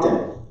 when they walked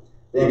in,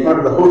 they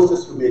encountered a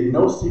hostess who made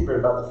no secret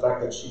about the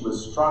fact that she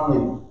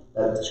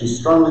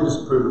strongly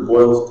disapproved of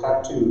Boyle's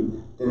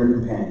tattooed dinner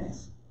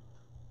companions.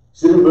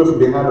 She didn't move from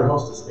behind her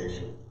hostess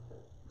station.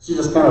 She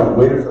just kind of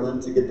waited for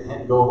them to get the hint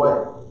and go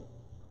away.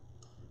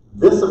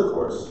 This, of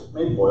course,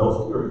 made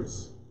Boyle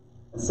furious.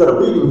 Instead of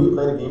leaving, he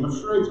played a game of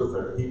charades with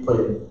her. He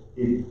played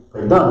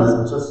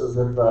dumb, just as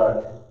if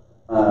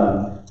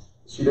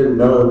she didn't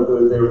know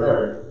that they were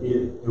there.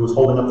 He was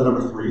holding up the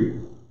number 3,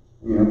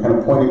 kind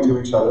of pointing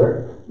to each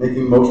other,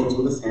 making motions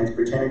with his hands,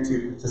 pretending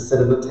to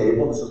sit at the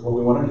table. This is what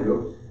we want to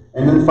do.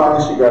 And then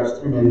finally, she grabs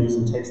 3 menus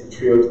and takes the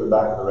trio to the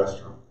back of the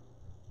restaurant,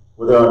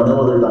 where there are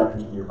no other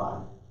diners nearby.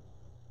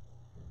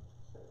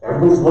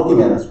 Everyone's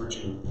looking at us,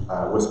 Richie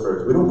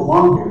whispers. We don't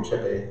belong here,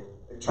 Chepe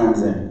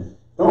chimes in.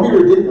 Don't be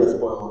ridiculous,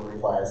 Boyle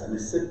replies, and they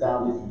sit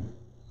down to eat.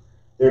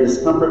 Their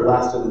discomfort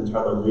lasted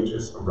until the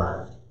waitress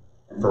arrived.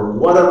 And for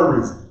whatever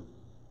reason,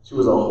 she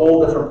was a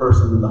whole different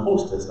person than the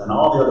hostess and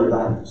all the other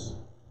diners.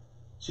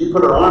 She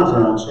put her arms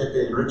around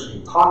Chepe and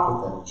Richie,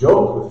 talked with them,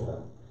 joked with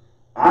them,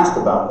 asked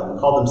about them,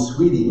 called them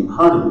sweetie and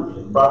honey,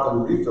 and brought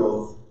them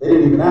refills they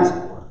didn't even ask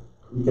for.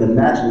 You can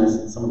imagine this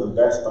in some of the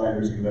best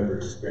diners you've ever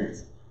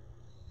experienced.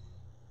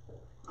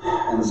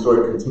 And the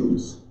story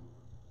continues.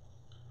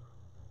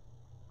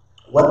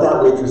 What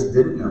that waitress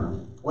didn't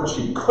know, what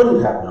she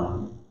couldn't have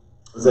known,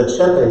 was that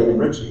Chepe and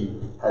Richie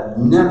had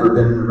never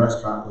been in a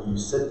restaurant where you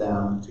sit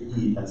down to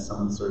eat and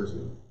someone serves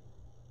you.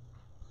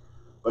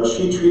 But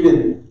she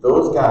treated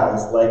those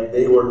guys like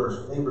they were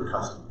her favorite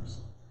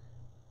customers.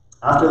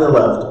 After they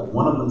left,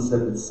 one of them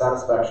said with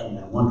satisfaction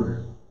and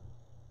wonder,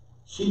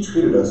 "She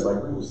treated us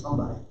like we were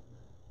somebody."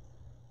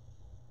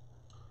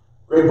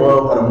 Greg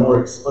Boyle had a more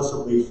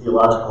explicitly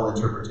theological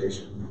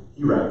interpretation.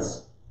 He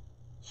writes,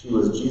 "She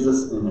was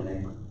Jesus in an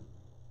apron."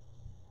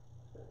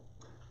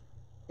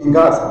 In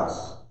God's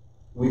house,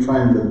 we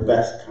find the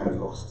best kind of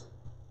host.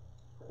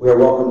 We are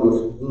welcomed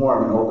with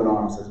warm and open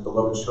arms as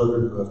beloved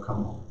children who have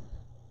come home.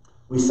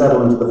 We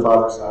settle into the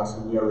Father's house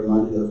and we are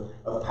reminded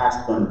of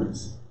past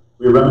memories.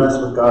 We reminisce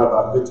with God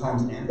about good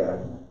times and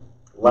bad,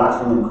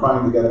 laughing and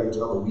crying together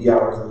until the wee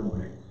hours of the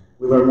morning.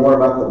 We learn more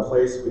about the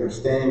place we are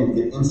staying and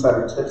get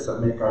insider tips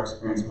that make our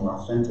experience more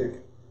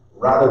authentic,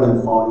 rather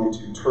than falling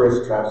into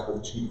tourist traps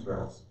with cheap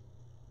thrills.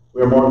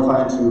 We are more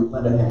inclined to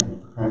lend a hand in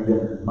preparing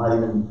dinner and might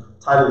even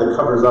tidy the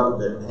covers up a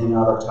bit and hang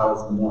out our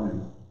towels in the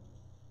morning.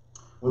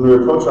 When we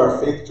approach our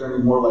faith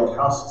journey more like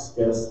house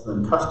guests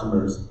than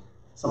customers,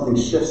 something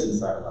shifts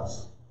inside of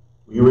us.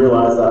 We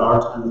realize that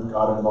our time with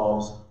God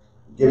involves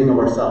giving of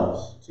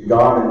ourselves to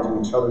God and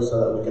to each other so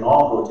that we can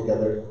all grow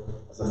together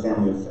as a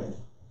family of faith.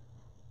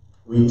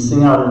 We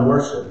sing out in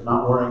worship,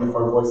 not worrying if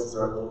our voices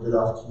are a little bit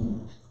off key.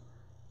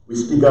 We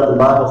speak up in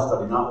Bible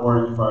study, not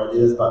worrying if our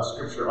ideas about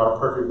Scripture are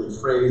perfectly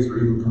phrased or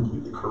even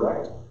completely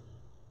correct.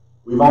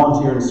 We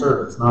volunteer in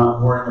service,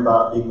 not worrying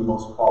about being the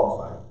most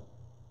qualified.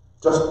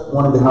 Just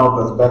wanting to help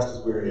as best as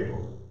we're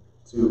able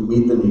to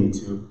meet the need,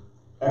 to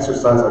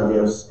exercise our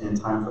gifts in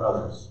time for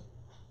others.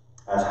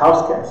 As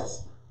house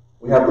guests,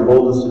 we have the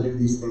boldness to do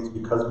these things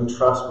because we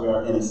trust we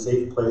are in a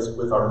safe place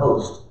with our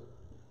host,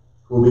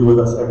 who will be with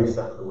us every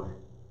step of the way.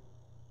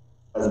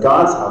 As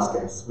God's house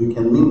guests, we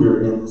can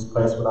linger in this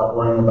place without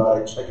worrying about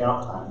a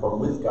checkout time, for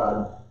with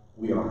God,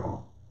 we are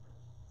home.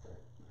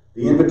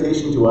 The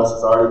invitation to us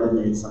has already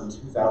been made some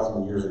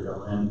 2,000 years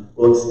ago and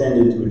will extend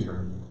into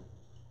eternity.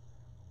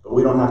 But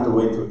we don't have to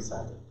wait to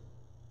accept it.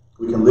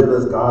 We can live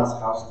as God's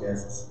house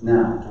guests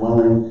now,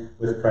 dwelling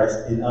with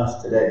Christ in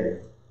us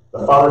today.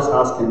 The Father's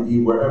house can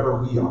be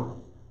wherever we are.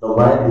 The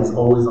light is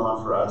always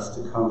on for us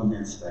to come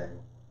and stay.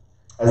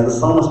 As the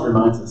psalmist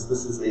reminds us,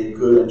 this is a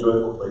good and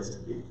joyful place to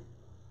be.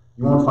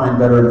 You won't find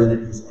better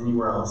amenities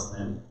anywhere else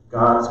than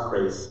God's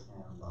grace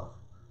and love.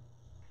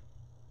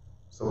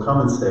 So come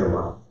and stay a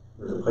while.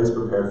 There's a place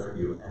prepared for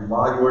you. And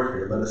while you are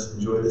here, let us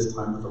enjoy this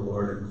time with the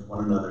Lord and with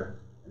one another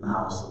in the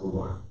house of the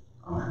Lord.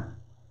 Amen.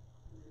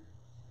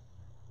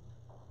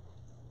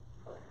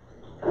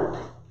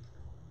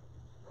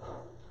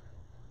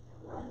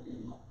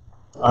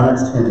 Our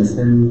next hymn is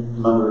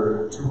hymn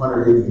number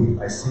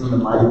 288, I Sing the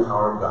Mighty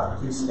Power of God.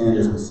 Please stand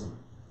as we sing.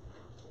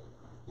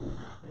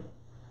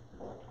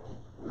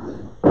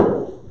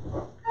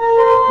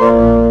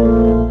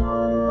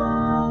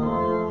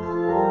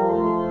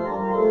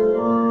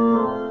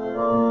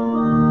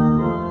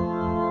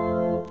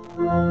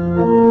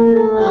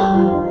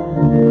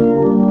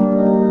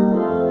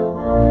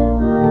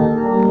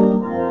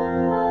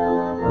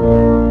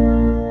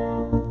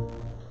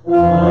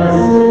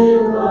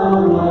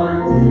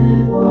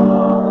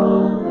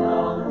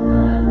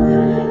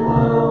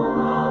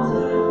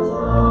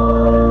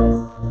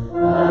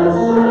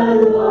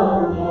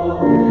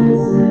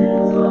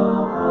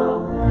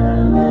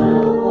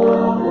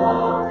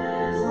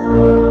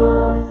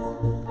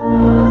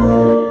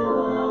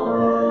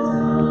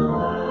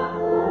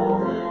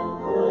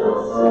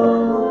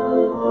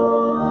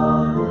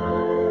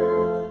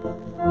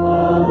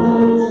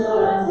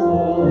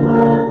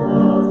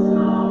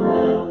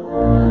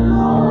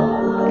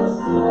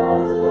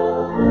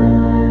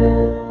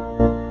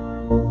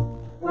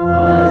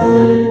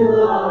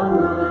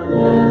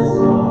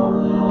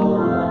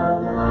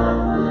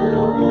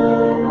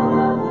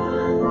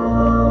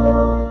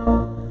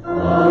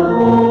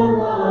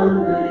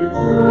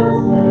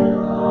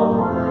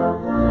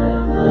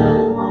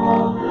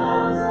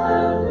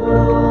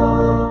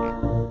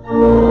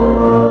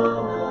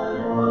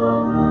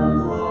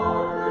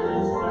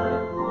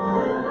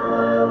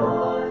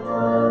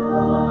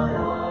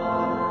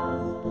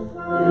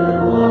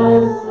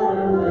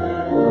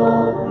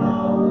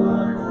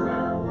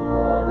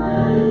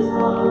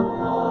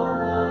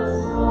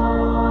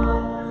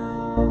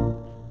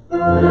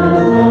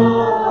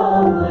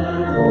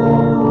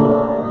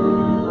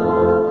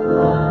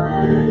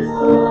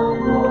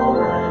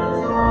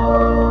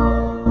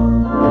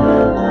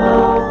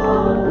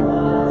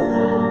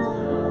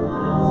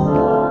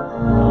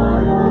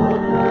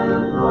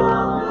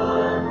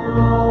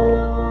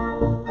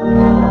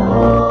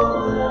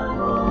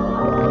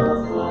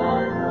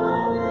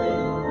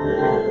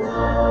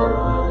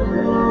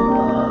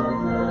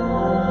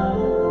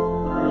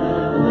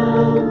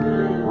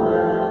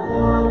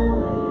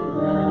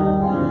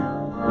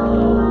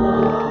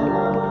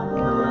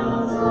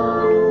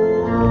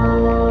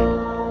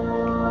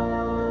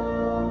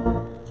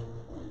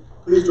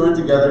 Please join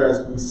together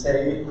as we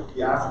say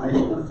the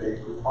affirmation of faith,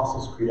 the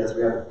Apostles' Creed, as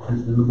we have it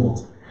printed in the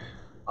bulletin.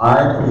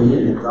 I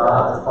believe in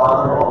God the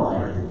Father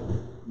Almighty,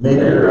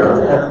 maker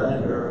of heaven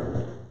and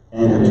earth,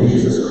 and in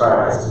Jesus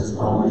Christ, his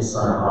only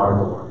Son,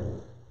 our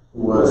Lord,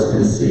 who was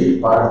conceived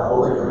by the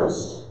Holy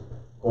Ghost,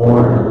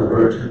 born of the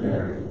Virgin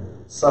Mary,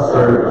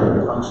 suffered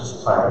under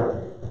Pontius Pilate,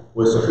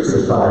 was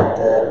crucified,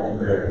 dead, and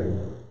buried.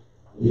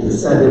 He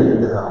descended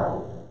into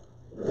hell.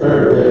 The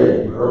third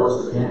day he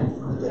rose again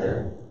from the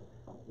dead.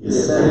 He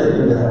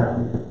ascended into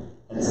heaven,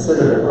 and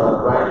sitteth upon the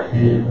right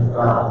hand of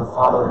God the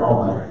Father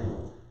Almighty.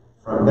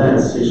 From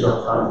thence he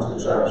shall come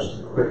to judge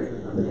the quick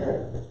and the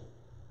dead.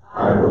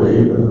 I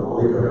believe in the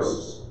Holy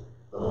Ghost,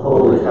 the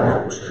holy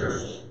Catholic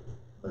Church,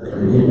 the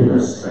communion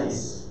of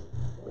saints,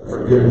 the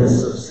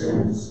forgiveness of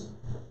sins,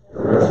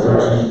 the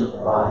resurrection of the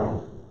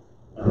body,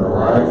 and the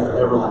life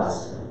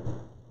everlasting.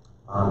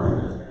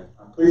 Amen.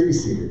 Please be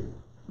seated.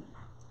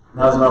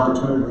 Now is an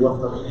opportunity to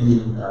lift up any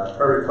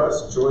prayer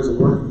requests, joys of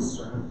work,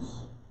 concerns.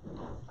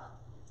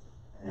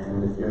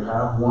 And if you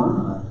have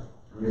one,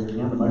 raise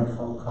your hand. The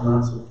microphone will come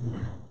out so we can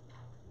hear.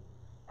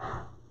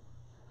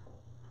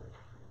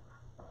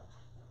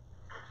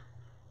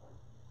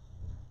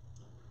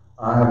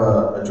 I have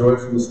a joy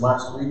from this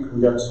last week.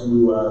 We got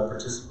to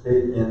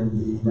participate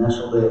in the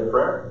National Day of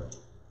Prayer,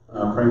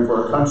 praying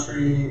for our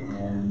country,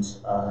 and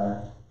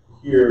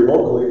here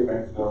locally,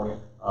 praying for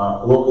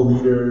local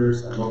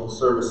leaders and local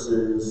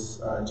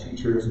services,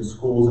 teachers and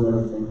schools and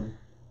everything.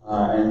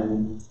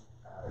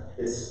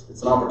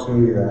 It's an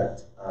opportunity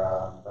that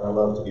I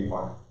love to be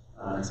part of.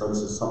 And so this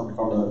is something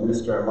from the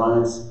Minister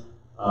Alliance.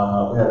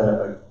 We had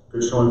a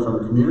good showing from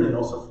the community and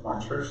also from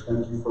our church.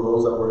 Thank you for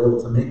those that were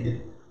able to make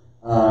it.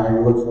 And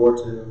we look forward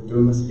to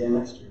doing this again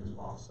next year as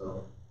well.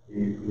 So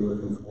we're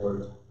looking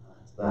forward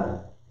to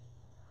that.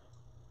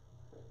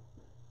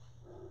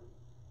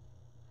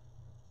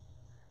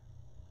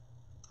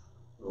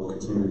 We'll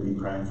continue to be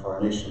praying for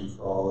our nation,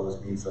 for all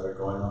those needs that are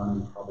going on.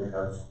 You probably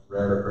have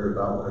read or heard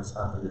about what has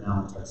happened in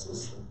Allen,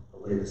 Texas,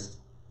 the latest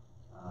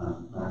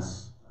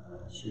mass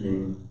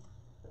shooting.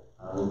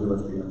 We'll be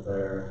lifting up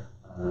there,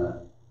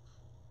 a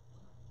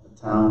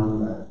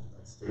town,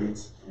 that state,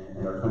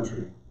 and our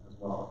country as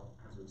well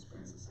as we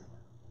experience this again.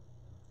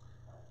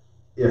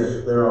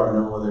 If there are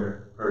no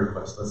other prayer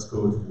requests, let's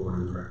go to the Lord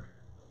in prayer.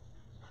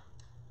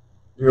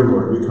 Dear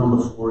Lord, we come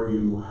before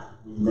you.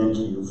 We thank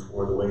you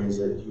for the ways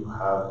that you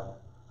have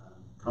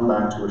come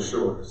back to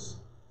assure us,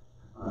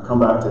 come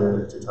back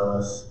to tell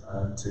us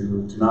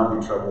to not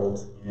be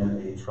troubled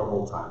in a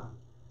troubled time.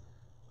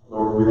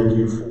 Lord, we thank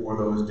you for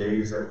those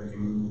days that we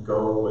can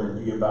go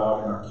and be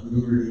about in our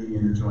community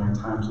and enjoying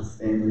times with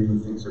family when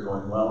things are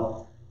going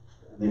well.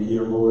 And thank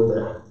you, Lord,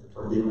 that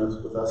for being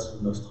with us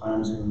in those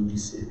times when we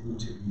seem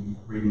to be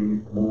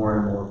reading more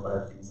and more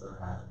bad things that are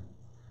happening.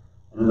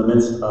 And in the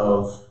midst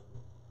of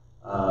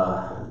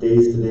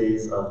days to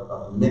days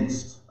of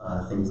mixed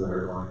things that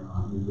are going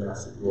on, we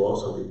ask that you will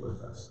also be with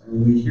us.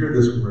 And we hear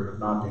this word of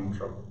not being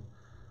troubled.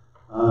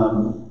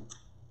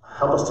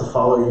 Help us to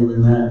follow you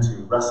in that,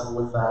 to wrestle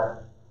with that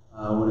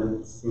when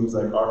it seems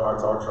like our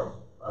hearts are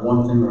troubled by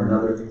one thing or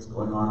another, things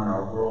going on in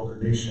our world or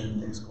nation,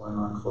 things going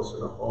on closer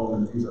to home,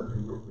 and things that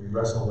we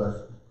wrestle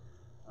with.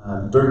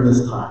 During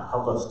this time,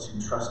 help us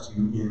to trust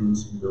you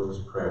into those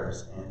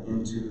prayers and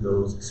into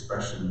those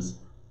expressions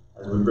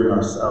as we bring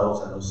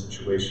ourselves and those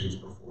situations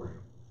before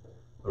you.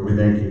 Lord, we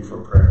thank you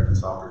for prayer and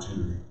this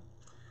opportunity.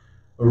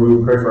 Lord,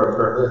 we pray for our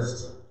prayer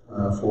list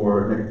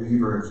for Nick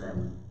Weaver and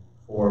family,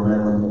 for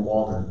Madeline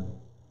Walden,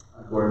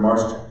 Gloria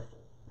Marshall,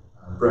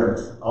 Brent,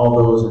 all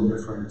those in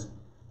different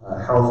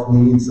health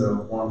needs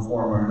of one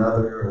form or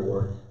another,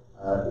 or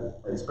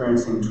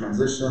experiencing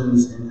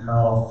transitions in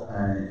health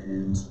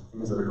and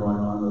things that are going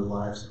on in their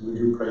lives. We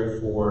do pray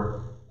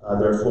for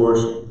their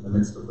flourishing in the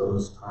midst of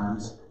those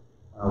times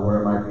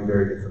where it might be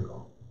very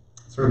difficult.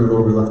 Certainly,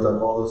 Lord, we lift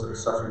up all those that are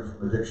suffering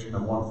from addiction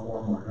of one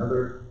form or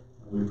another,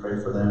 and we pray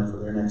for them, for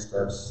their next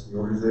steps, the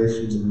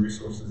organizations and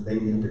resources they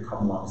need to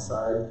come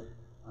alongside,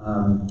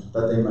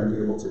 that they might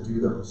be able to do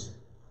those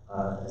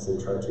as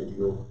they try to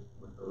deal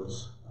with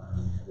those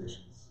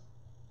conditions.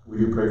 We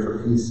do pray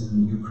for peace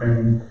in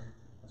Ukraine,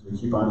 as we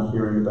keep on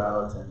hearing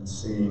about and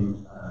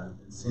seeing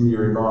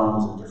incendiary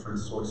bombs and different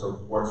sorts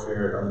of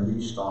warfare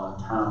unleashed on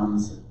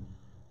towns and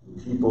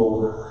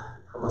people.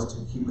 Help us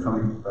to keep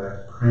coming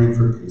back, praying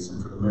for peace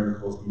and for the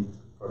miracles needed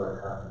for that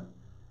to happen.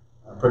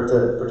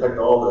 Protect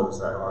all those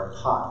that are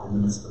caught in the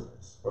midst of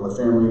this, for the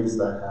families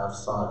that have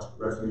sought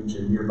refuge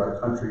in nearby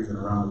countries and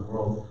around the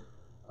world,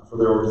 for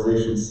their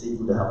organizations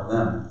seeking to help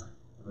them,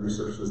 and the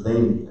resources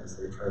they need as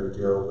they try to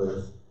deal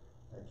with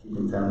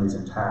keeping families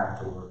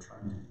intact or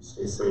trying to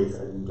stay safe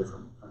in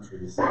different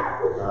countries.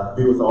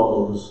 Be with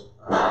all those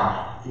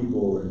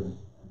people and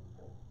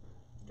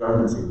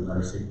governments even that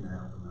are seeking to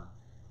help them out.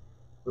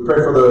 We pray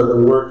for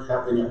the work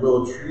happening at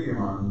Willow Tree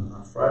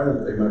on Friday,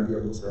 that they might be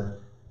able to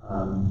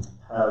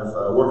have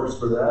workers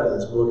for that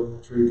as Willow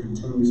Tree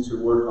continues to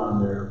work on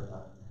their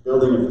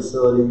building a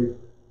facility,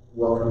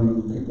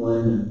 welcoming people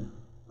in and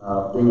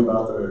being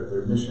about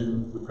their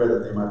mission. We pray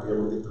that they might be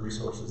able to get the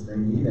resources they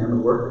need and the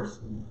workers.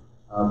 And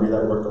may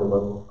that work go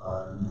well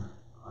on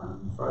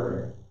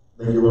Friday.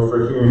 Thank you, Lord,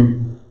 for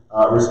hearing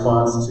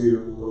response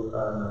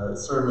to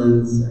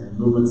sermons and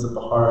movements of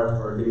the heart,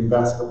 for getting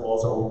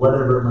basketballs or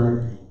whatever it might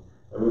be,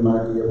 that we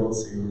might be able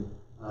to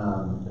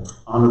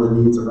honor the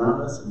needs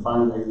around us and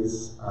find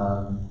ways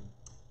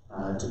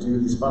to do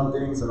these fun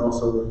things and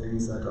also the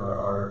things that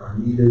are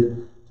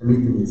needed to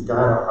meet the needs. Guide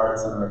our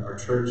hearts and our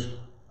church.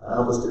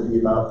 Help us to be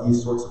about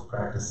these sorts of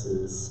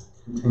practices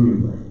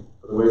continually.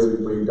 For the ways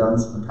we've done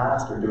this in the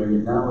past or doing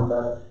it now with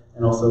that,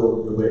 and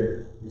also the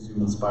way these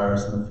will inspire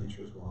us in the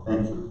future as well.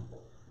 Thank you.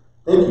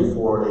 Thank you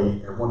for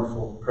a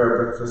wonderful prayer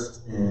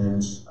breakfast,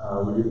 and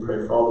we do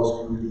pray for all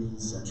those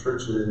communities and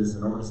churches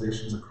and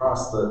organizations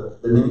across the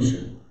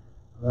nation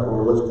that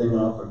we're lifting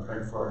up and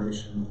praying for our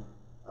nation,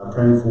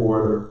 praying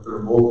for their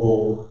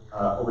local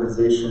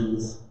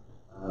organizations,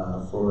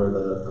 for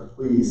the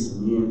police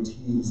and the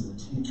EMTs and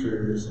the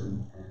teachers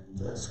and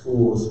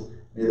schools.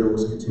 May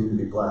those continue to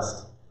be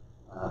blessed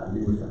and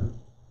be with them.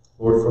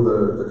 Lord, for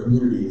the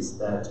communities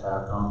that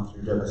have gone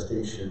through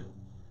devastation,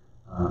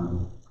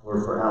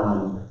 Lord, for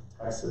Allen,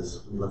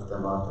 Texas, we lift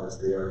them up as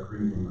they are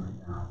grieving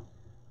right now.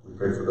 We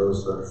pray for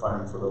those that are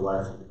fighting for their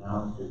life even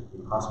now,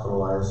 being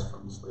hospitalized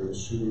from this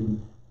latest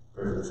shooting.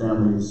 Pray for the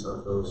families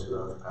of those who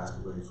have passed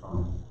away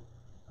from it.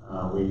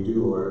 We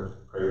do, Lord,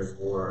 pray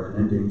for an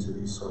ending to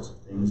these sorts of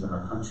things in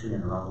our country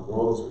and around the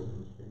world, as we've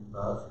been thinking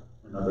about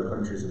in other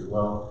countries as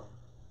well.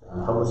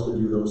 Help us to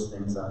do those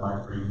things that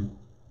might bring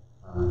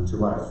to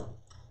life.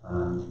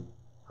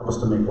 Help us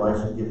to make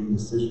life-giving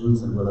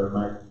decisions, and whether it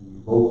might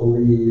be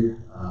locally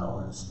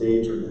or on the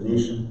stage or the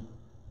nation.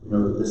 We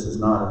know that this is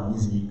not an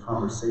easy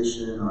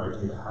conversation or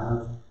idea to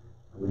have.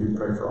 And we do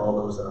pray for all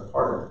those that are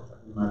part of it, that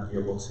we might be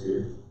able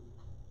to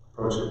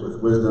approach it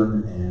with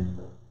wisdom and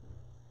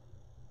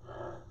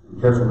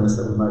carefulness,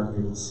 that we might be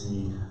able to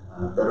see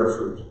better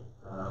fruit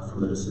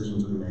from the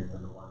decisions we make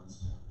than the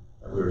ones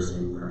that we are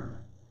seeing currently.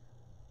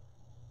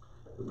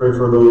 We pray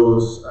for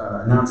those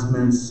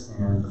announcements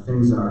and the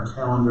things in our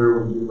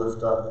calendar we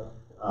lift up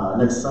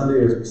next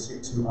Sunday as we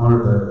seek to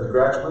honor the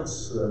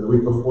graduates the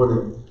week before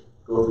they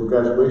go through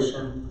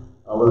graduation,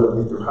 whether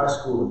it be through high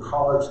school or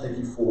college. Thank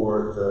you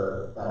for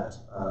that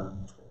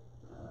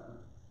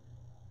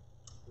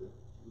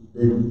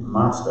big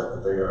milestone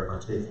that they are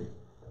taking.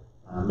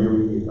 May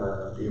we be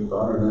able to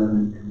honor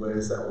them in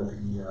ways that will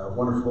be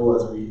wonderful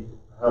as we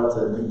help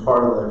to be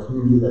part of the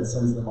community that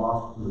sends them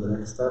off to the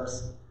next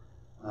steps.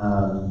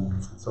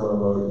 So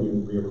Lord, we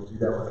will be able to do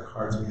that with the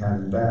cards we have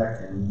in the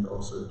back, and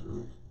also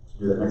to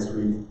do that next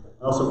week. And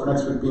also for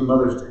next week being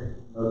Mother's Day.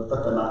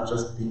 Let that not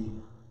just be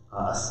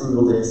a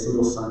single day, a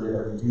single Sunday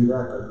that we do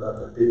that, but let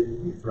that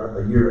be throughout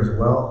the year as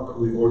well. But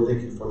we, Lord,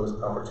 thank you for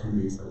those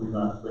opportunities that we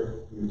might be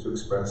able to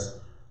express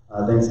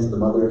thanks to the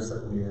mothers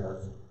that we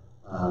have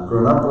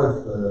grown up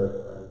with,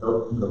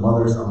 the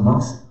mothers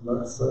amongst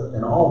us,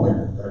 and all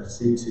women that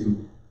seek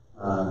to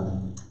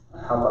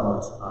help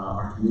out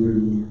our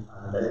community,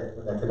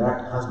 that can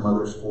act as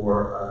mothers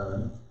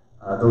for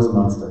those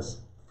amongst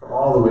us, for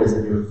all the ways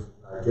that you've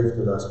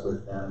gifted us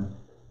with them.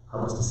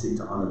 Help us to seek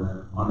to honor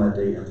them on that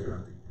day and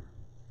throughout the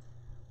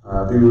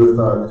year. Be with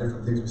the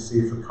different things we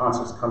see for the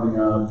concerts coming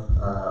up,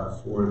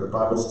 for the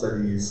Bible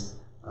studies,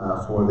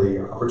 for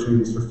the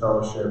opportunities for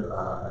fellowship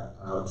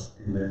out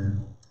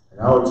in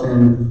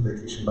Allerton,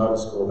 Vacation Bible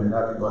School. May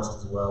that be blessed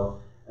as well.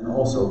 And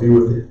also be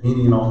with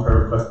any and all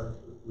prayer requests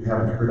that we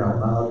haven't heard out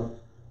loud.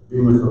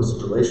 Being with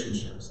those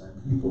relationships and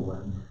people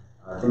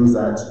and things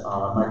that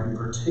might be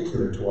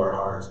particular to our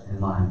heart and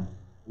mind.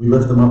 We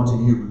lift them up to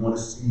you. We want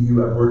to see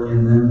you at work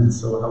in them, and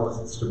so help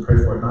us to pray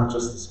for it, not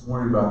just this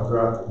morning, but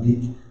throughout the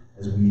week,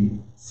 as we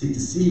seek to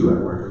see you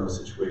at work in those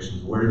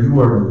situations, where you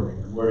are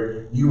moving and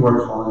where you are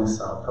calling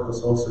us out. Help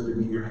us also to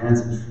be your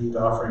hands and feet,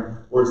 offering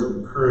words of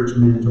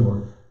encouragement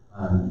or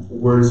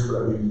words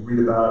that we read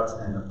about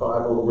in the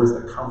Bible, words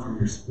that come from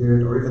your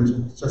Spirit, or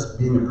even just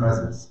being a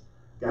presence.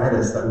 Guide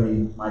us that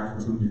we might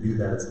continue to do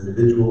that as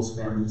individuals,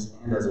 families,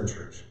 and as a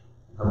church.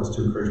 Help us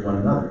to encourage one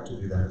another to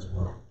do that as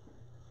well.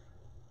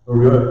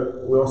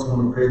 Lord, we also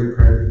want to pray the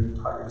prayer that you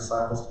taught your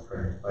disciples to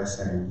pray by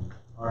saying,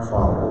 Our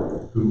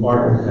Father, who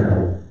art in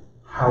heaven,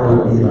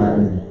 hallowed be thy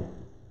name.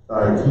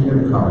 Thy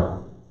kingdom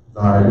come,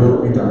 thy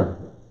will be done,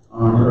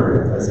 on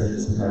earth as it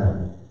is in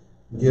heaven.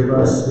 Give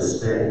us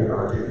this day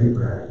our daily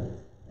bread,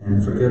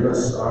 and forgive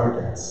us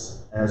our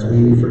debts, as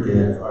we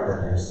forgive our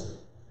debtors.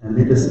 And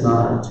lead us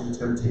not into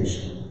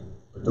temptation,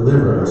 but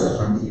deliver us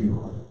from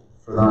evil.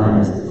 For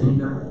thine is the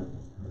kingdom,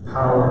 and the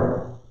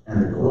power,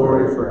 and the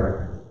glory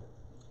forever.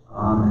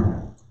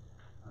 Amen.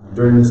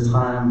 During this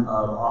time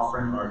of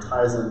offering our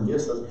tithes and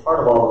gifts as part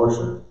of our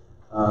worship,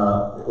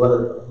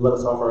 let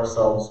us offer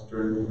ourselves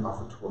during the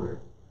offertory.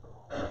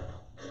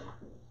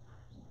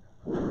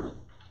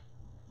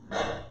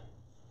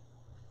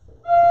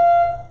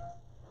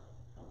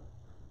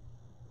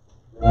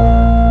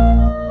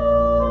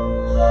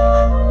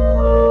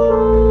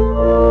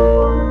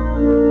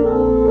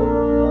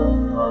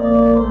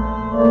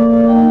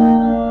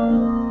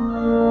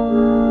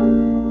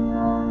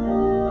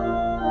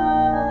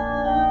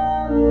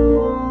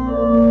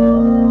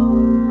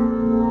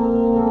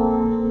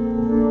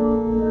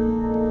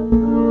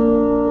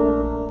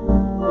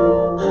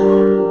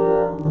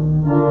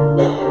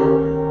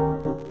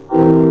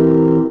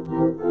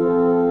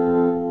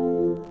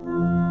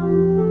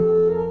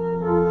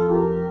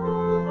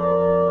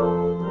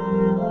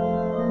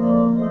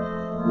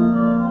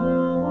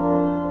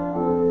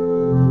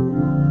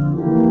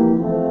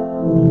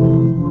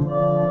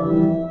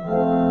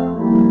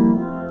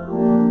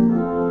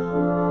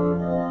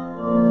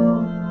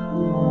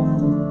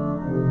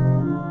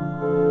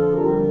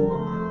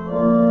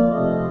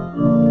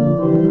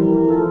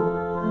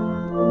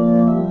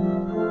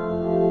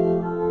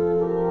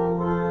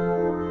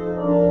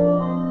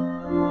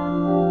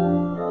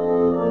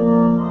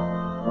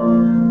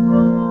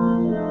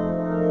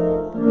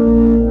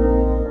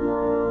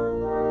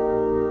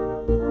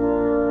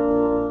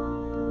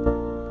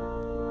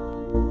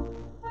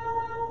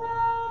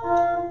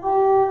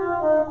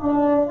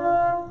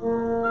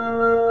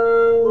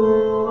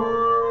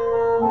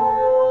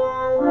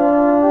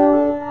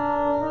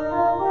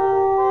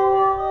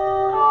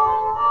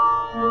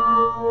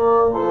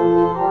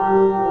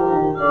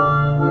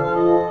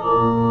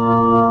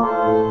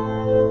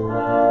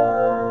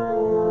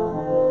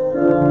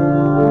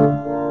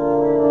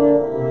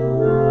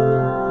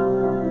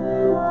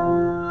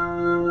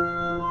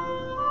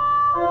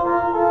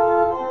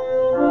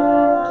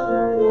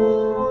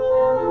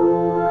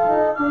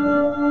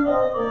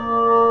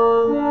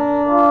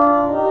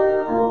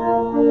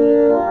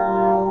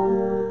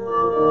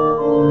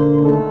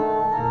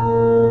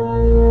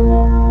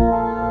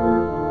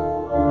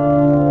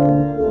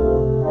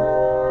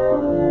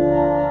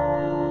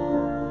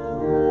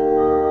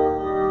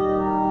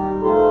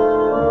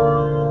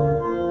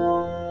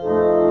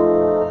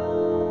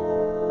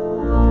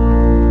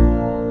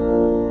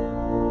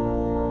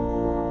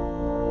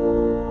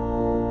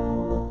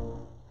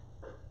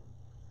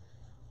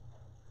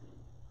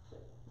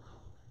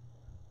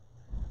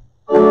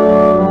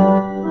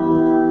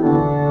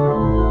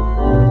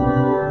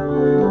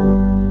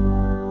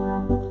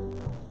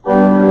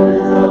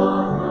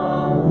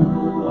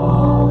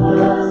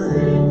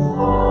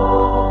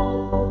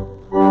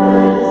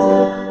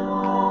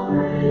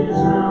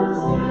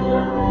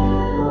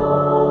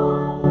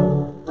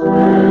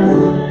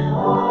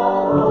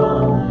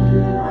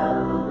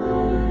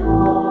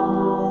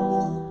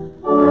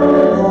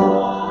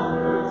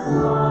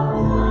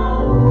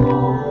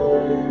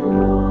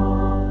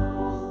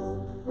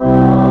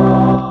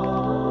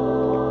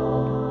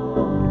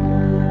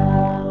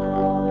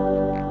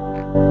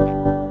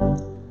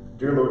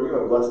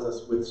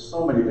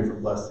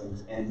 different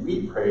blessings, and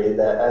we pray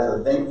that as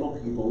a thankful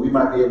people, we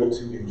might be able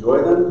to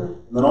enjoy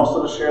them and then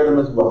also to share them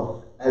as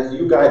well. As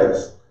you guide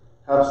us,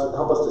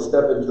 help us to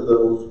step into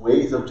those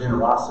ways of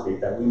generosity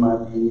that we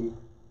might be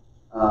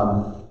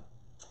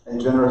and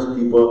generous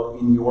people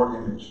in your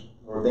image.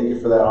 Lord, thank you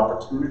for that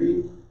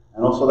opportunity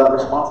and also that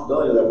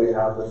responsibility that we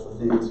have with the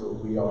things that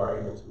we are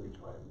able to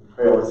enjoy. We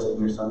pray all this in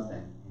your Son's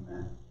name.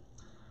 Amen.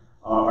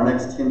 Our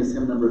next hymn is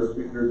hymn number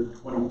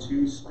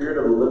 322, Spirit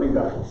of the Living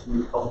God. We'll sing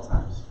it a couple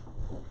times.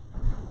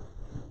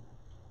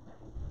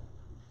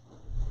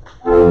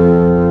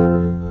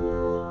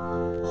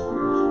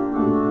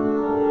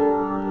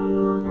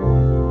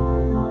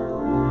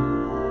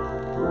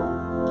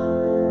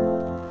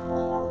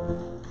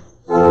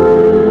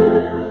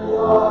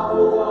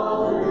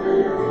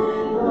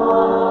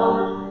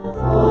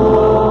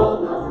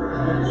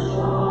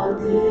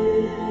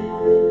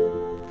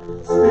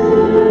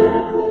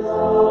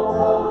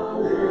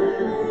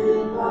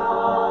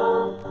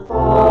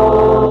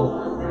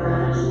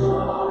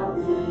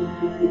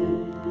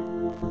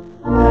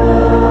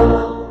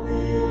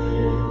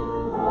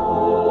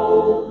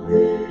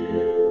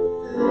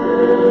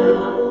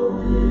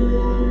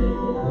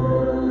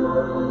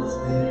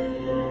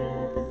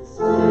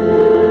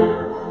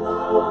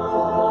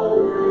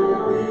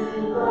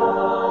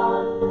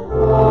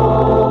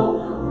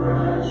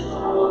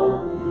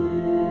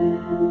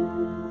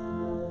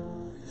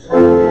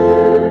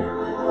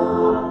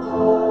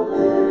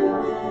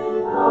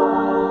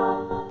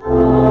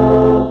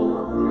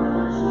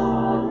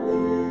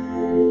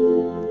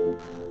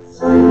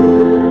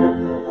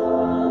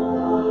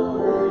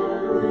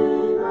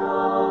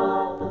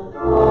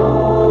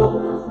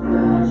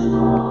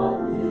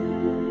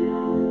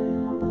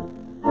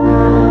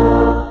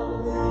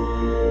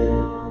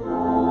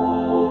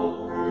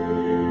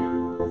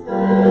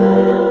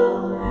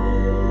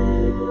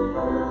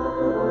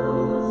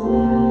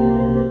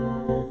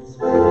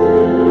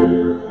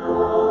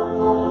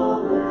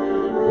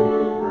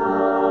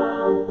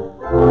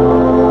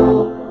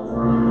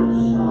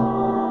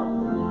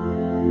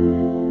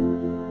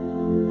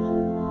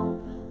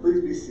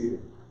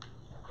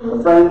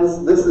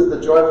 Friends, this is the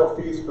joyful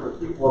feast for the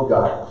people of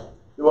God.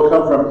 They will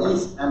come from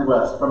east and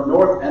west, from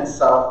north and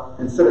south,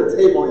 and set a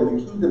table in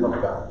the kingdom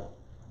of God.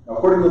 Now,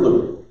 according to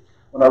Luke,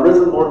 when our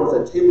risen Lord was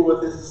at table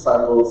with his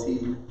disciples,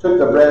 he took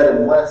the bread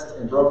and blessed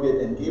and broke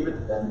it and gave it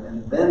to them,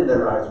 and then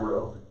their eyes were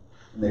opened,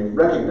 and they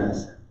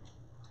recognized him.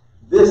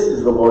 This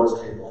is the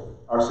Lord's table.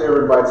 Our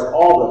Savior invites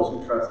all those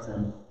who trust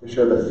him to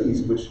share the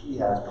feast which he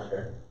has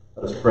prepared.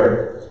 Let us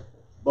pray.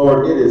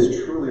 Lord, it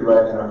is truly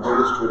right and our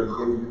greatest joy to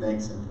give you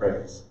thanks and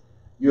praise.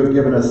 You have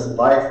given us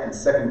life and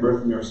second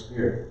birth in your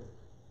Spirit.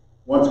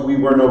 Once we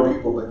were no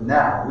people, but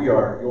now we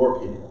are your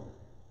people.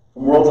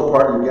 From worlds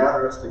apart, you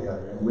gather us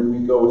together, and when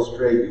we go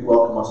astray, you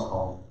welcome us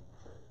home.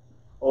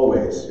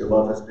 Always, your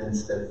love has been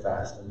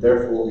steadfast, and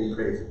therefore we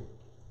praise you.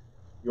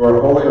 You are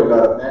holy, O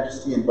God of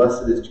majesty, and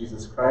blessed is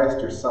Jesus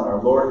Christ, your Son,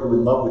 our Lord, who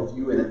in love with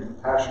you and in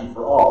compassion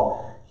for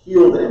all,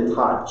 healed and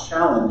taught,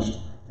 challenged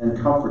and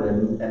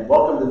comforted, and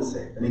welcomed and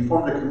saved. And he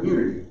formed a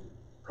community,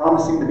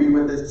 promising to be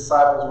with his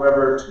disciples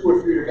wherever 2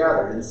 or 3 are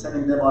gathered, and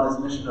sending them on his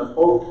mission of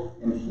hope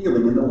and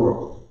healing in the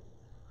world.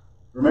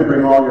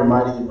 Remembering all your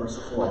mighty and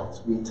merciful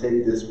acts, we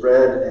take this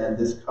bread and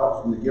this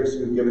cup from the gifts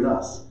you have given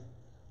us,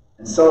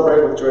 and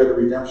celebrate with joy the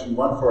redemption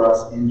won for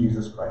us in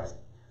Jesus Christ.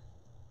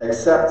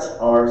 Accept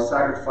our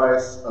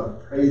sacrifice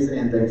of praise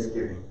and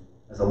thanksgiving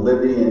as a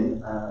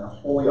living and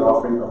holy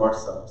offering of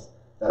ourselves,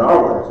 that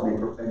our lives may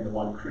proclaim the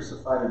one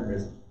crucified and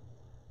risen.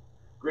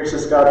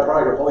 Gracious God, pour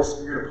out your Holy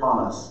Spirit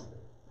upon us,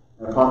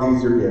 and upon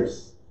these your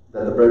gifts,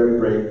 that the bread we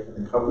break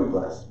and the cup we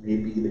bless may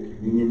be the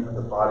communion of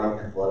the body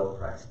and blood of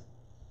Christ.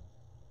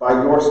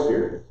 By your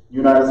Spirit,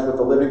 unite us with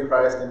the living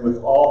Christ and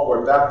with all who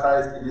are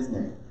baptized in his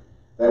name,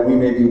 that we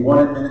may be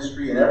one in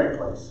ministry in every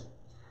place.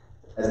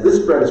 As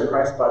this bread is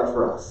Christ's body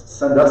for us,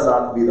 send us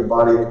out to be the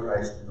body of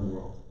Christ in the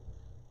world.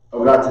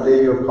 O God,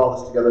 today you have called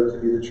us together to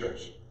be the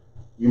church.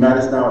 Unite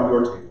us now at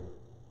your table,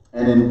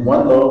 and in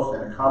one loaf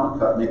and a common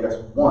cup make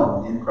us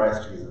one in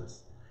Christ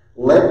Jesus.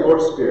 Let your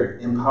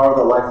Spirit empower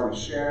the life we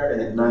share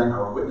and ignite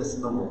our witness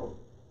in the world.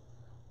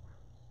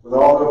 With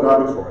all who have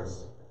gone before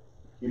us,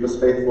 keep us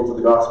faithful to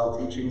the gospel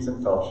teachings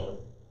and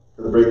fellowship,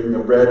 to the breaking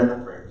of bread and the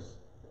prayers.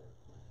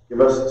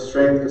 Give us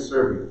strength to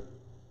serve you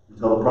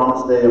until the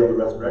promised day of the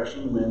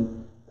resurrection,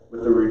 when,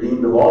 with the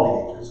redeemed of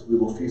all the ages, we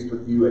will feast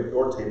with you at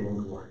your table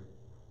in glory.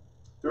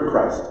 Through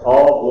Christ,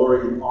 all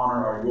glory and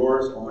honor are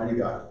yours, Almighty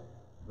God,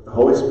 with the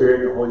Holy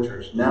Spirit and the Holy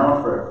Church, now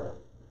and forever.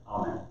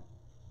 Amen.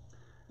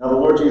 Now the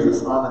Lord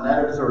Jesus, on the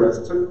night of his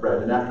arrest, took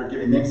bread, and after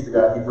giving thanks to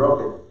God, he broke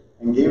it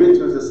and gave it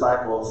to his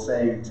disciples,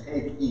 saying,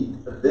 "Take, eat,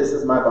 this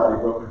is my body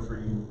broken for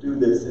you. Do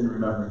this in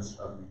remembrance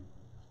of me."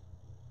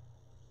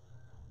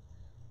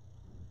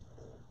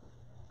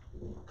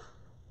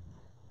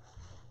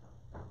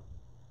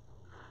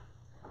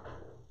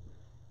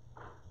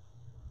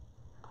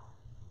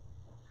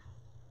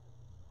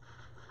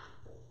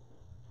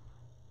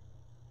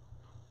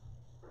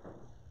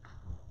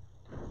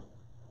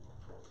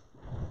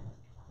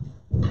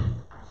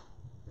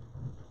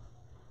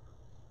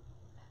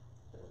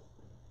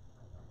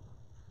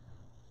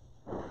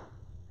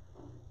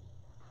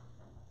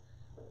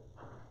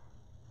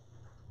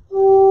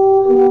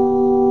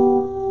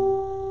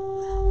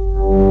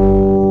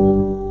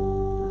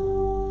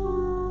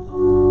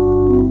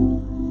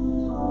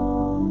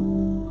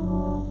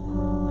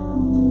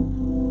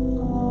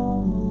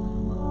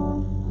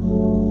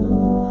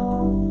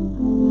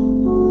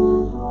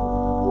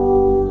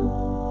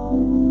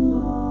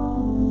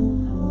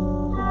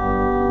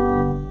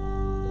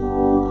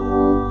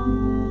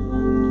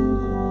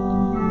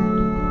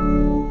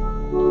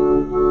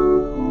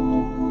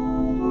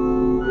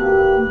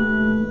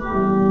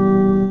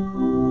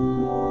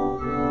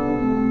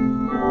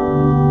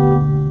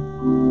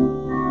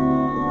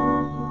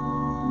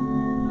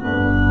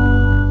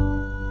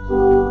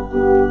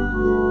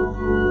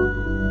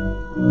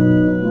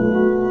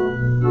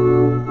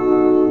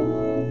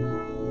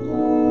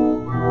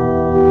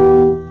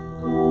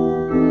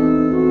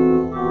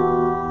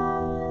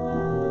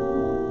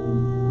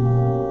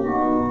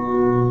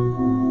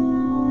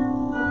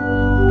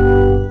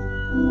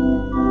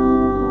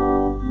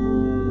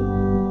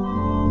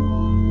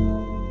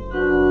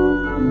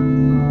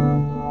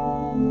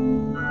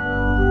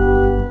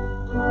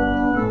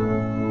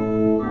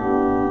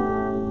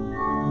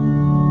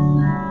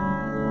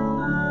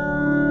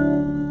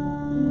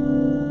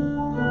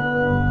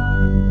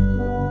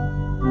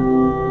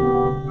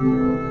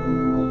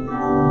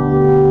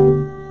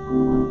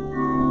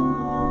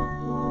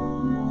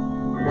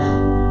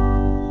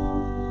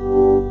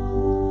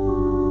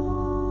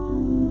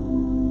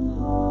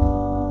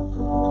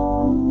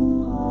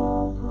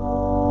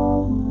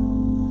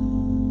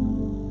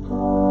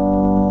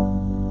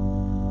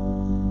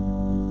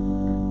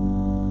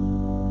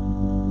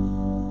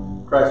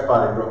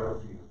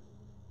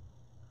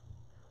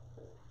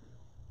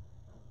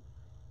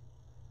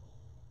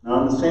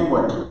 Now in the same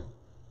way,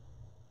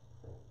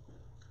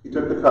 he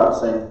took the cup,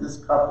 saying, "This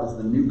cup is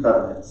the new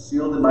covenant,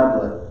 sealed in my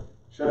blood,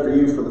 shed for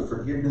you for the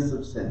forgiveness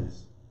of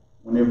sins.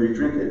 Whenever you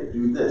drink it,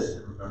 do this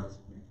in remembrance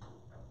of me.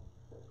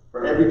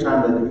 For every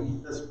time that you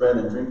eat this bread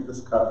and drink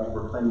this cup, you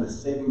proclaim the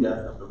saving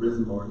death of the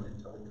risen Lord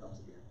until he comes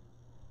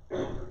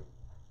again."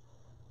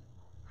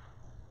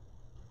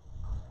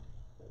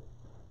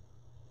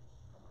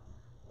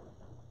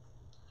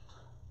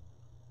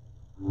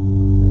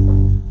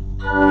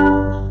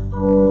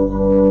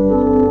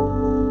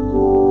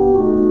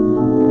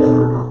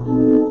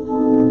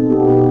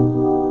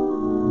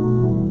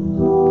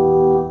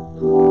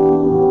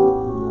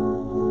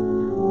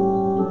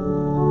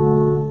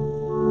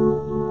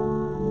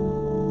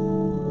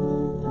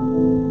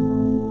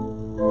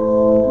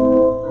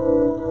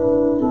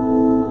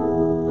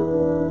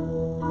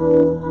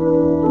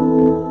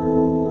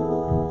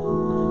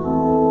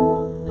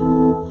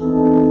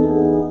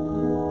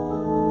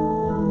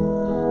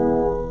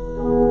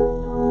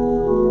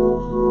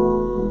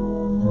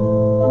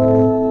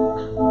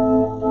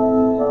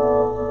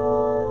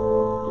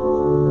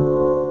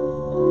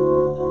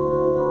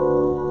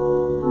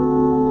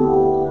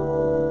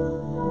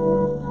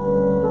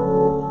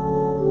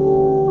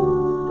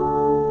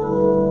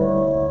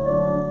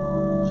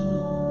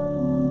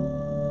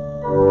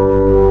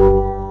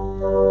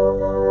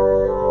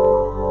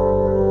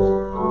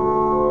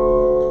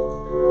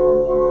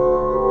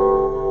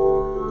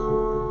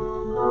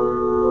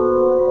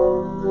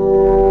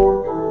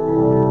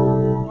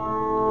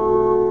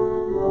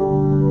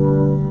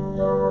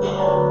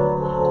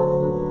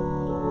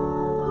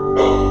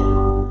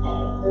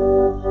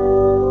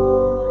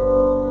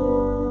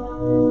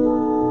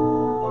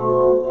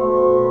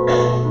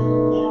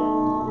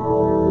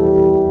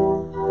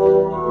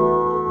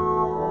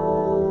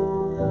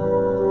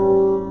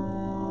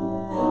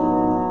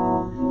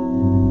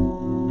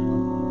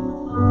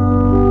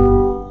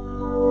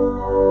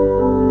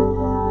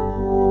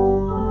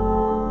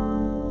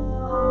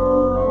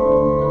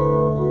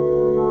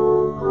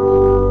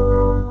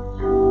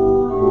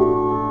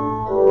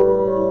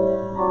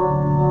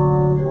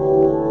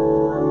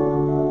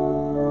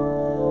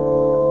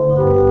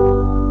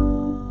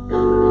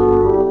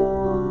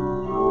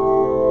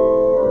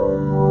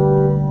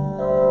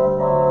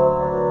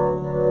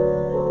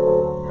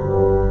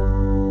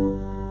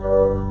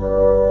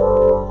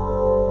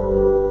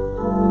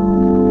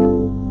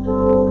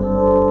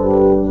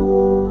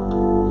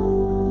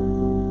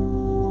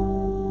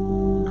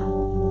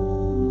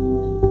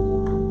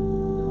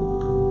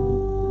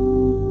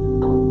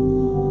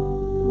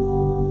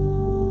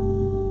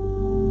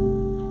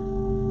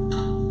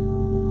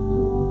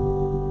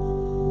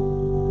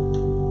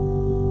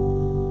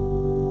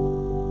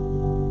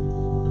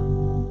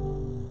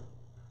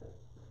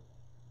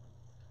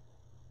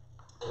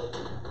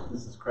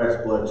 This is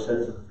Christ's blood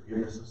shed for the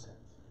forgiveness of sins.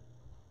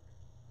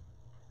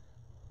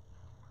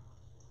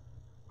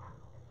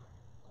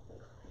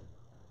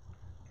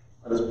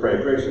 Let us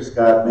pray. Gracious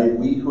God, may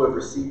we who have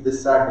received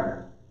this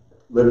sacrament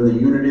live in the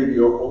unity of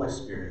your Holy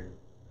Spirit,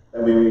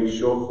 that we may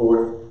show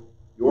forth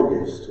your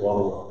gifts to all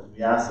the world. And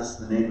we ask this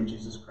in the name of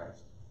Jesus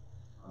Christ.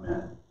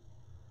 Amen.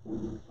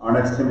 Our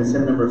next hymn is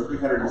hymn number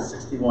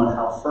 361,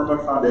 How Firm a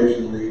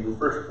Foundation, the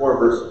first 4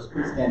 verses.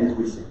 Please stand as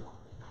we sing.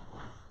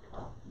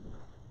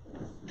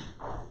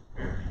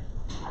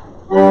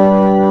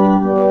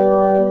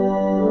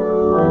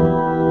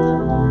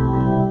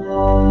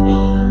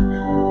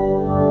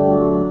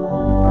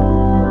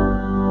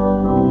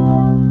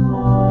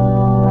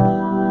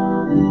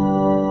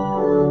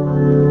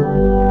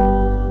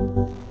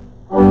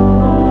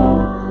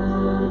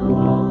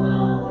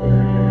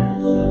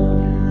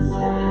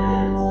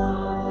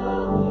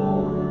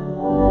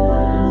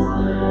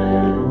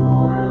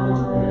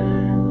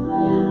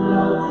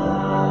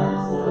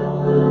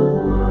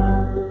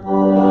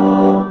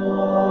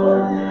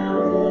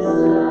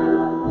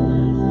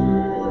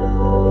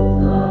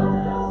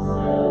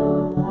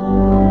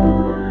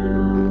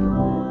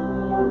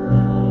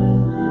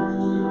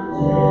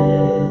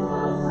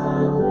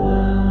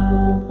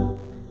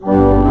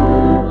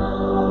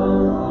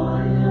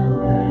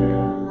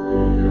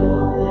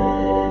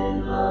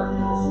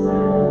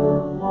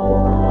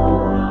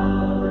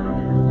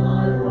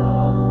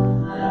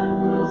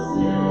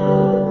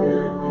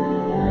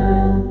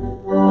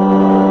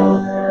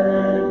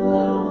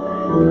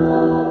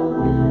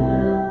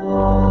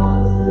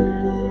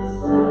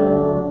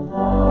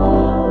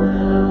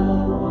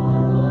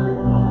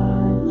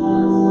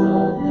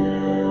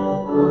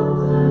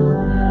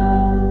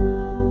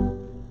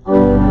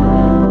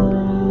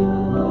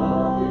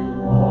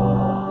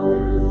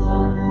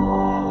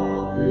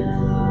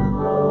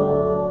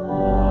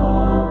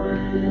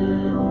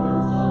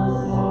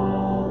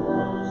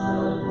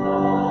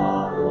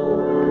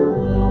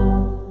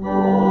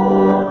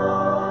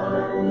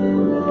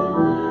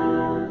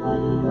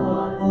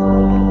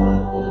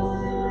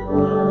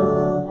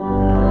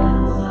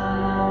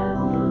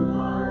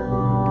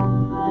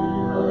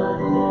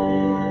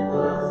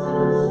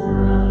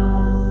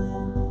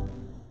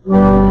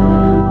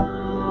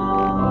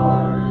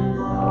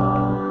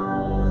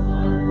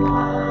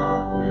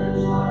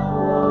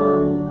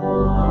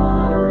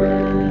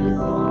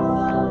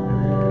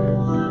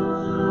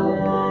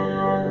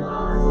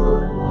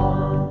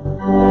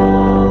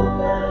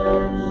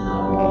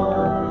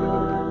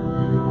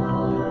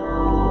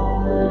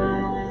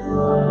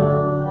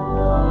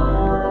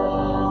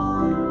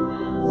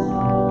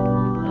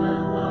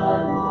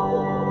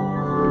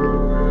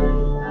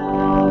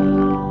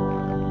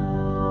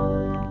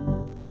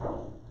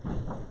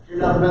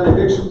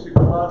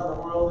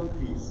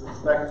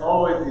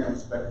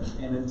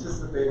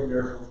 anticipate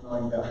miracles,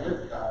 knowing that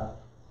with God,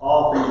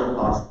 all things are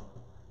possible.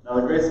 Now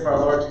the grace of our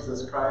Lord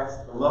Jesus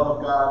Christ, the love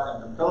of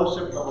God, and the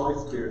fellowship of the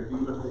Holy Spirit be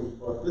with thee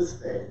both this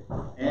day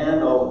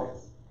and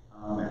always.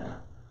 Amen.